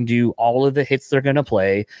 probably can do all of the hits they're going to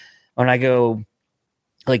play. And I go,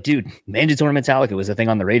 like, dude, Mandatory Metallica was a thing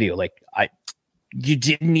on the radio. Like, you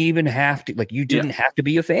didn't even have to, like, you didn't have to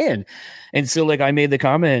be a fan. And so like, I made the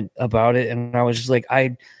comment about it, and I was just like,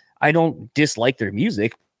 I don't dislike their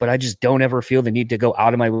music, but I just don't ever feel the need to go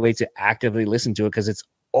out of my way to actively listen to it, because it's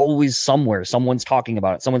always somewhere. Someone's talking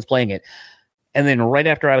about it. Someone's playing it. And then right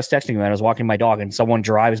after I was texting him, I was walking my dog, and someone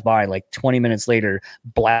drives by like 20 minutes later,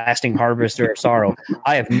 blasting Harvester of Sorrow.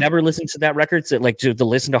 I have never listened to that record. To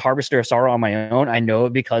listen to Harvester of Sorrow on my own. I know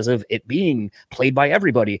it because of it being played by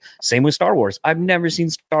everybody. Same with Star Wars. I've never seen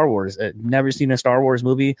Star Wars. Never seen a Star Wars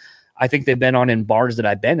movie. I think they've been on in bars that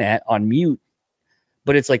I've been at on mute.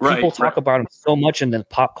 But it's like people talk about them so much in the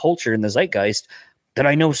pop culture and the zeitgeist that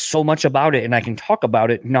I know so much about it, and I can talk about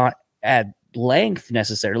it, not at length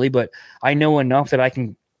necessarily, but I know enough that I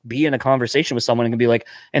can be in a conversation with someone and can be like,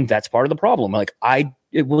 and that's part of the problem. Like,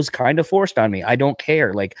 it was kind of forced on me. I don't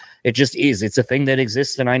care. Like, it just is. It's a thing that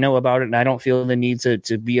exists, and I know about it, and I don't feel the need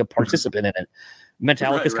to be a participant in it.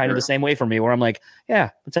 Metallica is kind of the same way for me, where I'm like,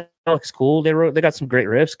 yeah, Metallica's cool. They got some great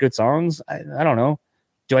riffs, good songs. I don't know.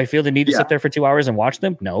 Do I feel the need to sit there for 2 hours and watch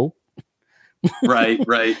them? No. Right.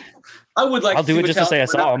 I would like. I'll do it just to say I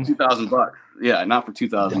saw them. $2,000. Yeah, not for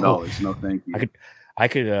 $2,000. No, thank you. I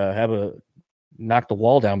could knock the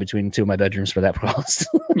wall down between 2 of my bedrooms for that price.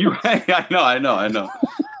 You're right. I know.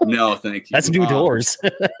 No, thank you. That's new doors.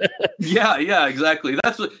 Yeah, exactly.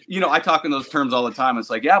 That's what, I talk in those terms all the time.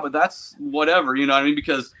 It's like, yeah, but that's whatever, you know what I mean?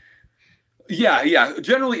 Because yeah.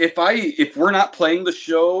 Generally, if we're not playing the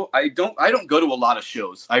show, I don't go to a lot of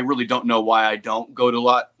shows. I really don't know why I don't go to a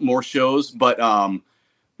lot more shows, but I'll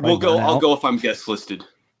go if I'm guest listed.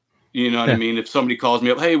 You know what I mean? If somebody calls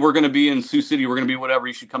me up, hey, we're going to be in Sioux City, we're going to be whatever,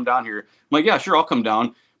 you should come down here. I'm like, yeah, sure, I'll come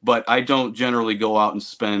down. But I don't generally go out and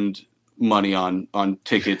spend money on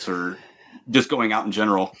tickets or just going out in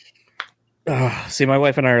general. See, my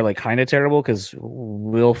wife and I are like kind of terrible, because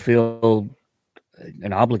we'll feel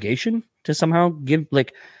an obligation to somehow give,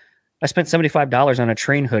 like, I spent $75 on a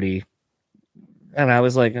Train hoodie, and I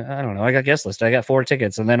was like, I don't know, I got guest list, I got 4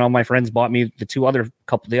 tickets, and then all my friends bought me the other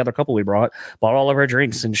couple we bought all of our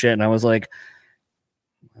drinks and shit, and I was like,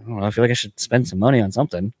 I don't know, I feel like I should spend some money on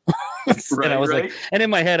something. And I was like, and in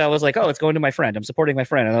my head I was like, oh, it's going to my friend, I'm supporting my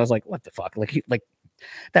friend, and I was like, what the fuck, like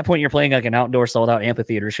at that point you're playing like an outdoor sold out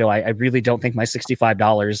amphitheater show. I really don't think my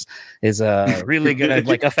 $65 is really gonna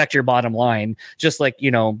like affect your bottom line, just like,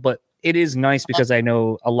 but it is nice because I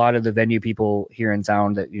know a lot of the venue people here in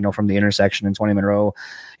town that, from the intersection in 20 Monroe,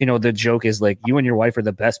 the joke is like you and your wife are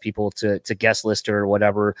the best people to guest list or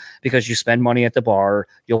whatever, because you spend money at the bar,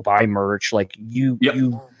 you'll buy merch. Like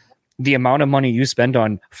the amount of money you spend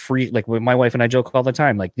on free, like my wife and I joke all the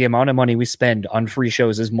time, like the amount of money we spend on free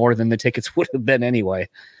shows is more than the tickets would have been anyway.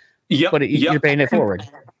 Yeah. But you're paying it forward.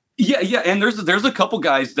 Yeah. And there's a couple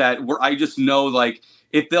guys that where I just know, like,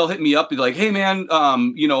 if they'll hit me up, be like, hey man,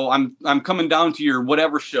 I'm coming down to your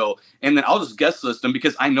whatever show, and then I'll just guest list them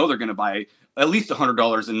because I know they're going to buy at least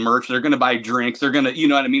 $100 in merch. They're going to buy drinks. They're going to, you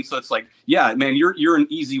know what I mean? So it's like, yeah, man, you're an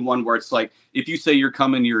easy one where it's like, if you say you're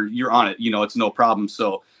coming, you're on it, it's no problem.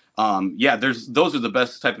 So those are the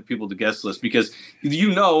best type of people to guest list because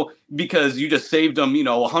you just saved them,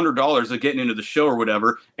 $100 of getting into the show or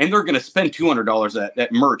whatever, and they're going to spend $200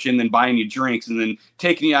 at merch and then buying you drinks and then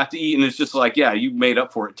taking you out to eat, and it's just like, yeah, you made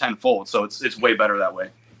up for it tenfold. So it's way better that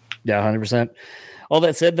way. Yeah, 100%. All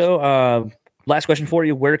that said, though, last question for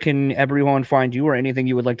you: where can everyone find you, or anything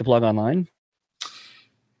you would like to plug online?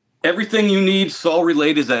 Everything you need Saul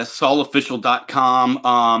related is at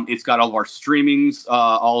saulofficial.com. It's got all of our streamings,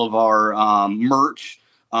 all of our merch.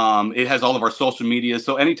 It has all of our social media.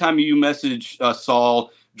 So anytime you message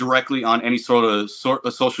Saul directly on any sort of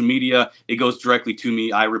social media, it goes directly to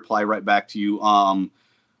me. I reply right back to you.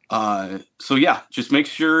 So yeah, just make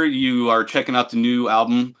sure you are checking out the new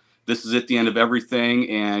album. This is at the end of everything,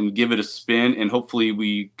 and give it a spin. And hopefully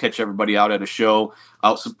we catch everybody out at a show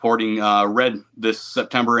out supporting Red this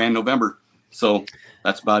September and November. So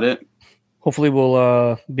that's about it. Hopefully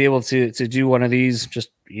we'll be able to do one of these,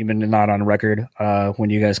 just even not on record,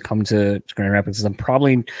 when you guys come to Grand Rapids. I'm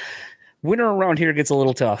probably winter around here gets a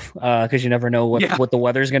little tough because you never know what the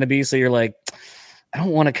weather's going to be. So you're like, I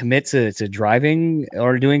don't want to commit to driving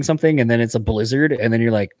or doing something, and then it's a blizzard, and then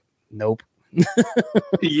you're like, nope.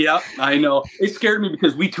 Yeah, I know. It scared me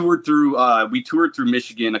because we toured through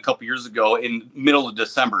Michigan a couple years ago in middle of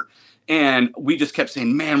December, and we just kept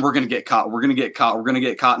saying, man, we're going to get caught. We're going to get caught. We're going to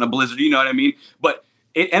get caught in a blizzard. You know what I mean? But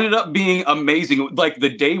it ended up being amazing. Like the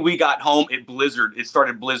day we got home, it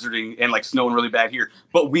started blizzarding and like snowing really bad here,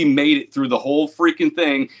 but we made it through the whole freaking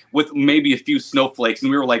thing with maybe a few snowflakes.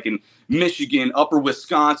 And we were like in Michigan, upper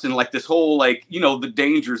Wisconsin, like this whole, like, the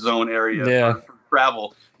danger zone area for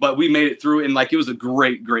travel. But we made it through, and like it was a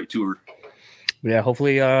great, great tour. Yeah,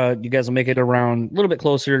 hopefully you guys will make it around a little bit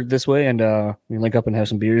closer this way, and we link up and have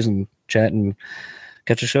some beers and chat and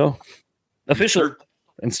catch a show. Official, sure.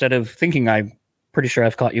 Instead of thinking I'm pretty sure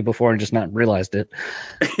I've caught you before and just not realized it.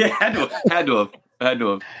 Yeah, had to have.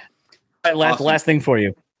 All right, last thing for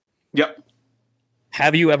you. Yep.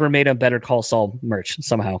 Have you ever made a Better Call Saul merch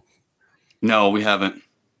somehow? No, we haven't.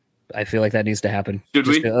 I feel like that needs to happen. Should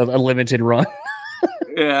just we? A limited run.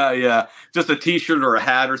 Yeah. Just a T-shirt or a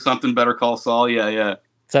hat or something. Better Call Saul. Yeah.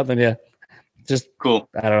 Something. Yeah. Just cool.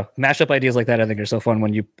 I don't know. Mashup ideas like that, I think, are so fun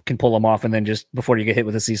when you can pull them off and then just before you get hit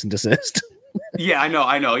with a cease and desist. Yeah,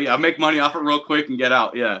 I know. Yeah, make money off it real quick and get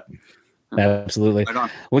out. Yeah. Absolutely. Right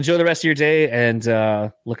on. Well, enjoy the rest of your day,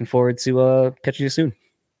 and looking forward to catching you soon.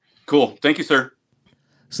 Cool. Thank you, sir.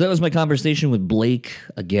 So that was my conversation with Blake,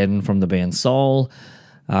 again from the band Saul.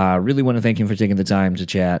 Really want to thank him for taking the time to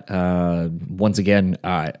chat. Once again,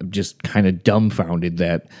 just kind of dumbfounded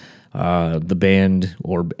that the band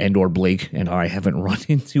or Blake and I haven't run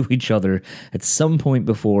into each other at some point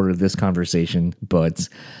before this conversation. But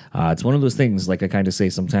it's one of those things, like I kind of say,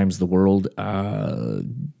 sometimes the world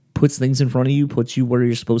puts things in front of you, puts you where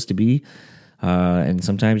you're supposed to be. And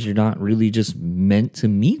sometimes you're not really just meant to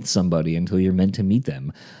meet somebody until you're meant to meet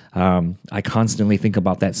them. I constantly think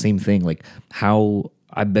about that same thing, like how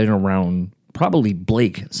I've been around probably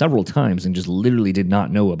Blake several times and just literally did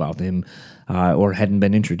not know about him or hadn't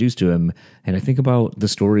been introduced to him. And I think about the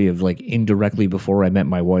story of, like, indirectly before I met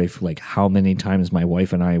my wife, like how many times my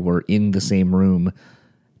wife and I were in the same room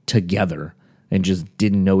together and just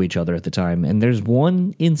didn't know each other at the time. And there's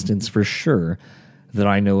one instance for sure that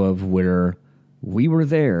I know of where we were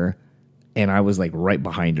there and I was like right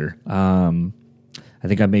behind her. I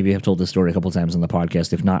think I maybe have told this story a couple times on the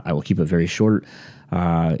podcast. If not, I will keep it very short.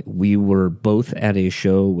 We were both at a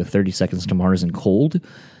show with 30 Seconds to Mars and Cold.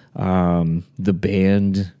 The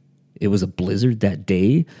band, it was a blizzard that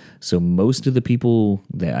day, so most of the people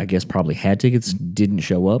that I guess probably had tickets didn't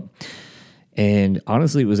show up. And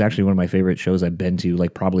honestly, it was actually one of my favorite shows I've been to,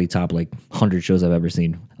 like probably top like 100 shows I've ever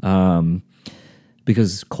seen.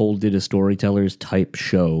 Because Cold did a storytellers type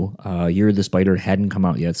show. Year of the Spider hadn't come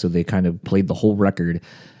out yet, so they kind of played the whole record,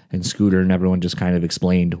 and Scooter and everyone just kind of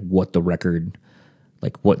explained what the record,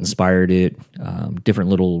 like what inspired it,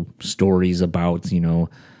 different little stories about,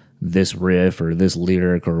 this riff or this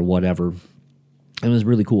lyric or whatever. It was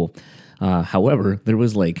really cool. However, there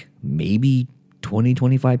was like maybe 20,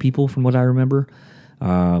 25 people from what I remember.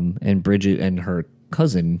 And Bridget and her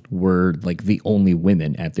cousin were like the only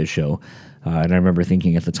women at this show. And I remember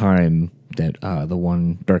thinking at the time that the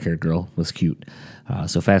one dark-haired girl was cute.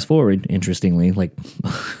 So fast forward, interestingly, like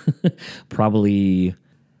probably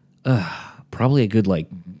a good like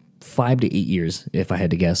 5 to 8 years, if I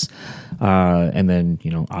had to guess. And then,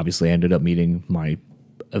 obviously I ended up meeting my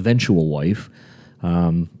eventual wife.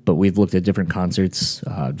 But we've looked at different concerts,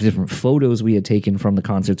 different photos we had taken from the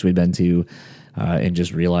concerts we'd been to, and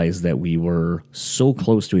just realized that we were so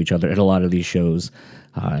close to each other at a lot of these shows,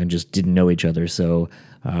 and just didn't know each other. So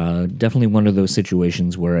definitely one of those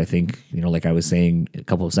situations where I think, like I was saying a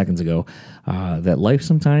couple of seconds ago, that life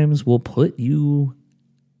sometimes will put you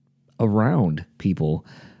around people,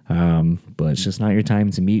 but it's just not your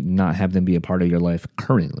time to meet and not have them be a part of your life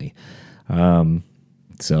currently.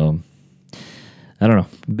 So I don't know.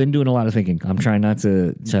 Been doing a lot of thinking. I'm trying not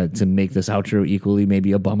to make this outro equally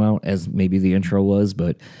maybe a bum out as maybe the intro was,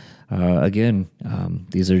 but again,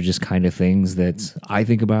 these are just kind of things that I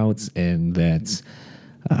think about and that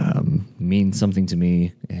mean something to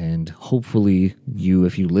me. And hopefully you,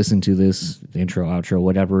 if you listen to this, intro, outro,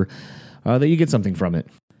 whatever, that you get something from it.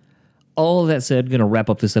 All of that said, going to wrap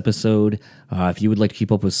up this episode. If you would like to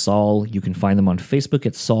keep up with Saul, you can find them on Facebook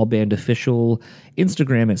at Saul Band Official,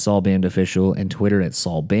 Instagram at Saul Band Official, and Twitter at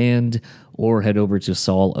Saul Band, or head over to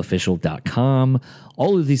saulofficial.com.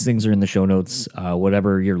 All of these things are in the show notes.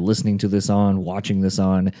 Whatever you're listening to this on, watching this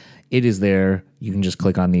on, it is there. You can just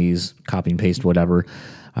click on these, copy and paste, whatever.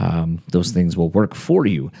 Those things will work for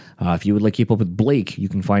you. If you would like to keep up with Blake, you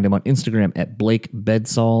can find him on Instagram at Blake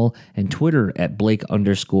Bedsaul and Twitter at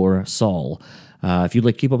Blake_Saul. If you'd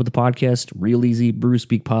like to keep up with the podcast, real easy, Brew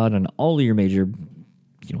Speak Pod on all of your major,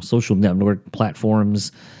 social network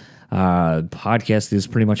platforms. Podcast is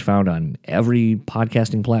pretty much found on every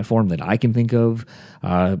podcasting platform that I can think of.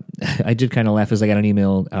 I did kind of laugh as I got an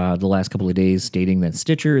email the last couple of days stating that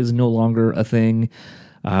Stitcher is no longer a thing.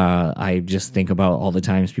 I just think about all the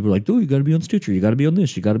times people are like, "Oh, you got to be on Stitcher, you got to be on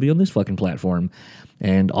this, you got to be on this fucking platform,"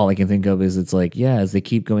 and all I can think of is it's like, yeah, as they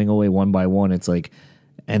keep going away one by one, it's like,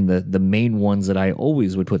 and the main ones that I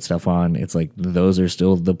always would put stuff on, it's like those are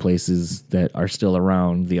still the places that are still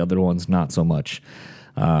around. The other ones not so much.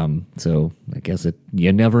 So I guess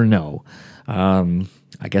you never know.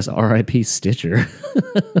 I guess R.I.P. Stitcher.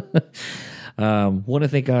 Want to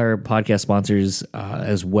thank our podcast sponsors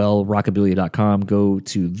as well, rockabilia.com. Go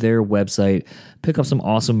to their website, pick up some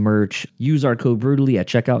awesome merch, use our code Brutally at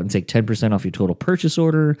checkout and take 10% off your total purchase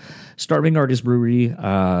order. Starving Artist Brewery,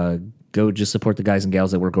 go just support the guys and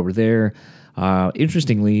gals that work over there.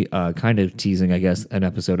 Interestingly, kind of teasing, I guess, an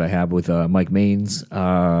episode I have with Mike Maines,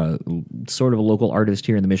 sort of a local artist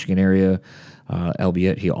here in the Michigan area,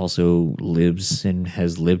 albeit he also lives and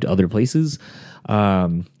has lived other places.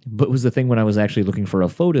 But it was the thing when I was actually looking for a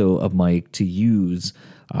photo of Mike to use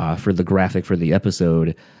for the graphic for the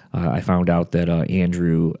episode, I found out that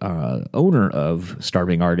Andrew, owner of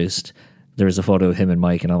Starving Artist, there's a photo of him and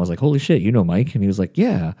Mike, and I was like, holy shit, you know Mike? And he was like,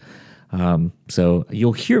 yeah. So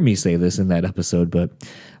you'll hear me say this in that episode, but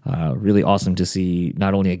really awesome to see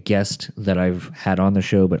not only a guest that I've had on the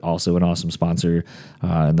show, but also an awesome sponsor,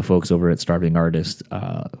 and the folks over at Starving Artist,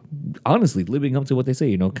 honestly living up to what they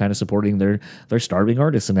say, kind of supporting their starving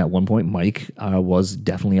artists. And at one point, Mike was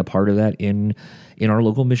definitely a part of that in our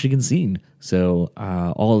local Michigan scene. So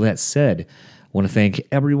all of that said, I want to thank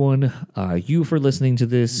everyone, you for listening to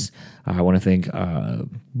this. I want to thank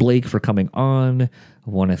Blake for coming on. I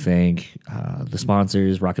want to thank the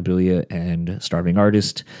sponsors, Rockabilia and Starving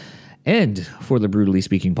Artist, and for the Brutally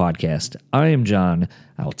Speaking podcast. I am John.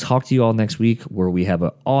 I'll talk to you all next week where we have an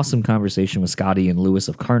awesome conversation with Scotty and Lewis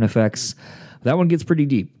of Carnifex. That one gets pretty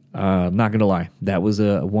deep. I'm not going to lie. That was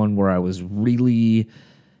a one where I was really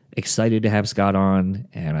excited to have Scott on,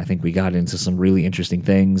 and I think we got into some really interesting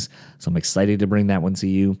things. So I'm excited to bring that one to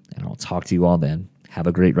you, and I'll talk to you all then. Have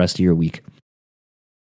a great rest of your week.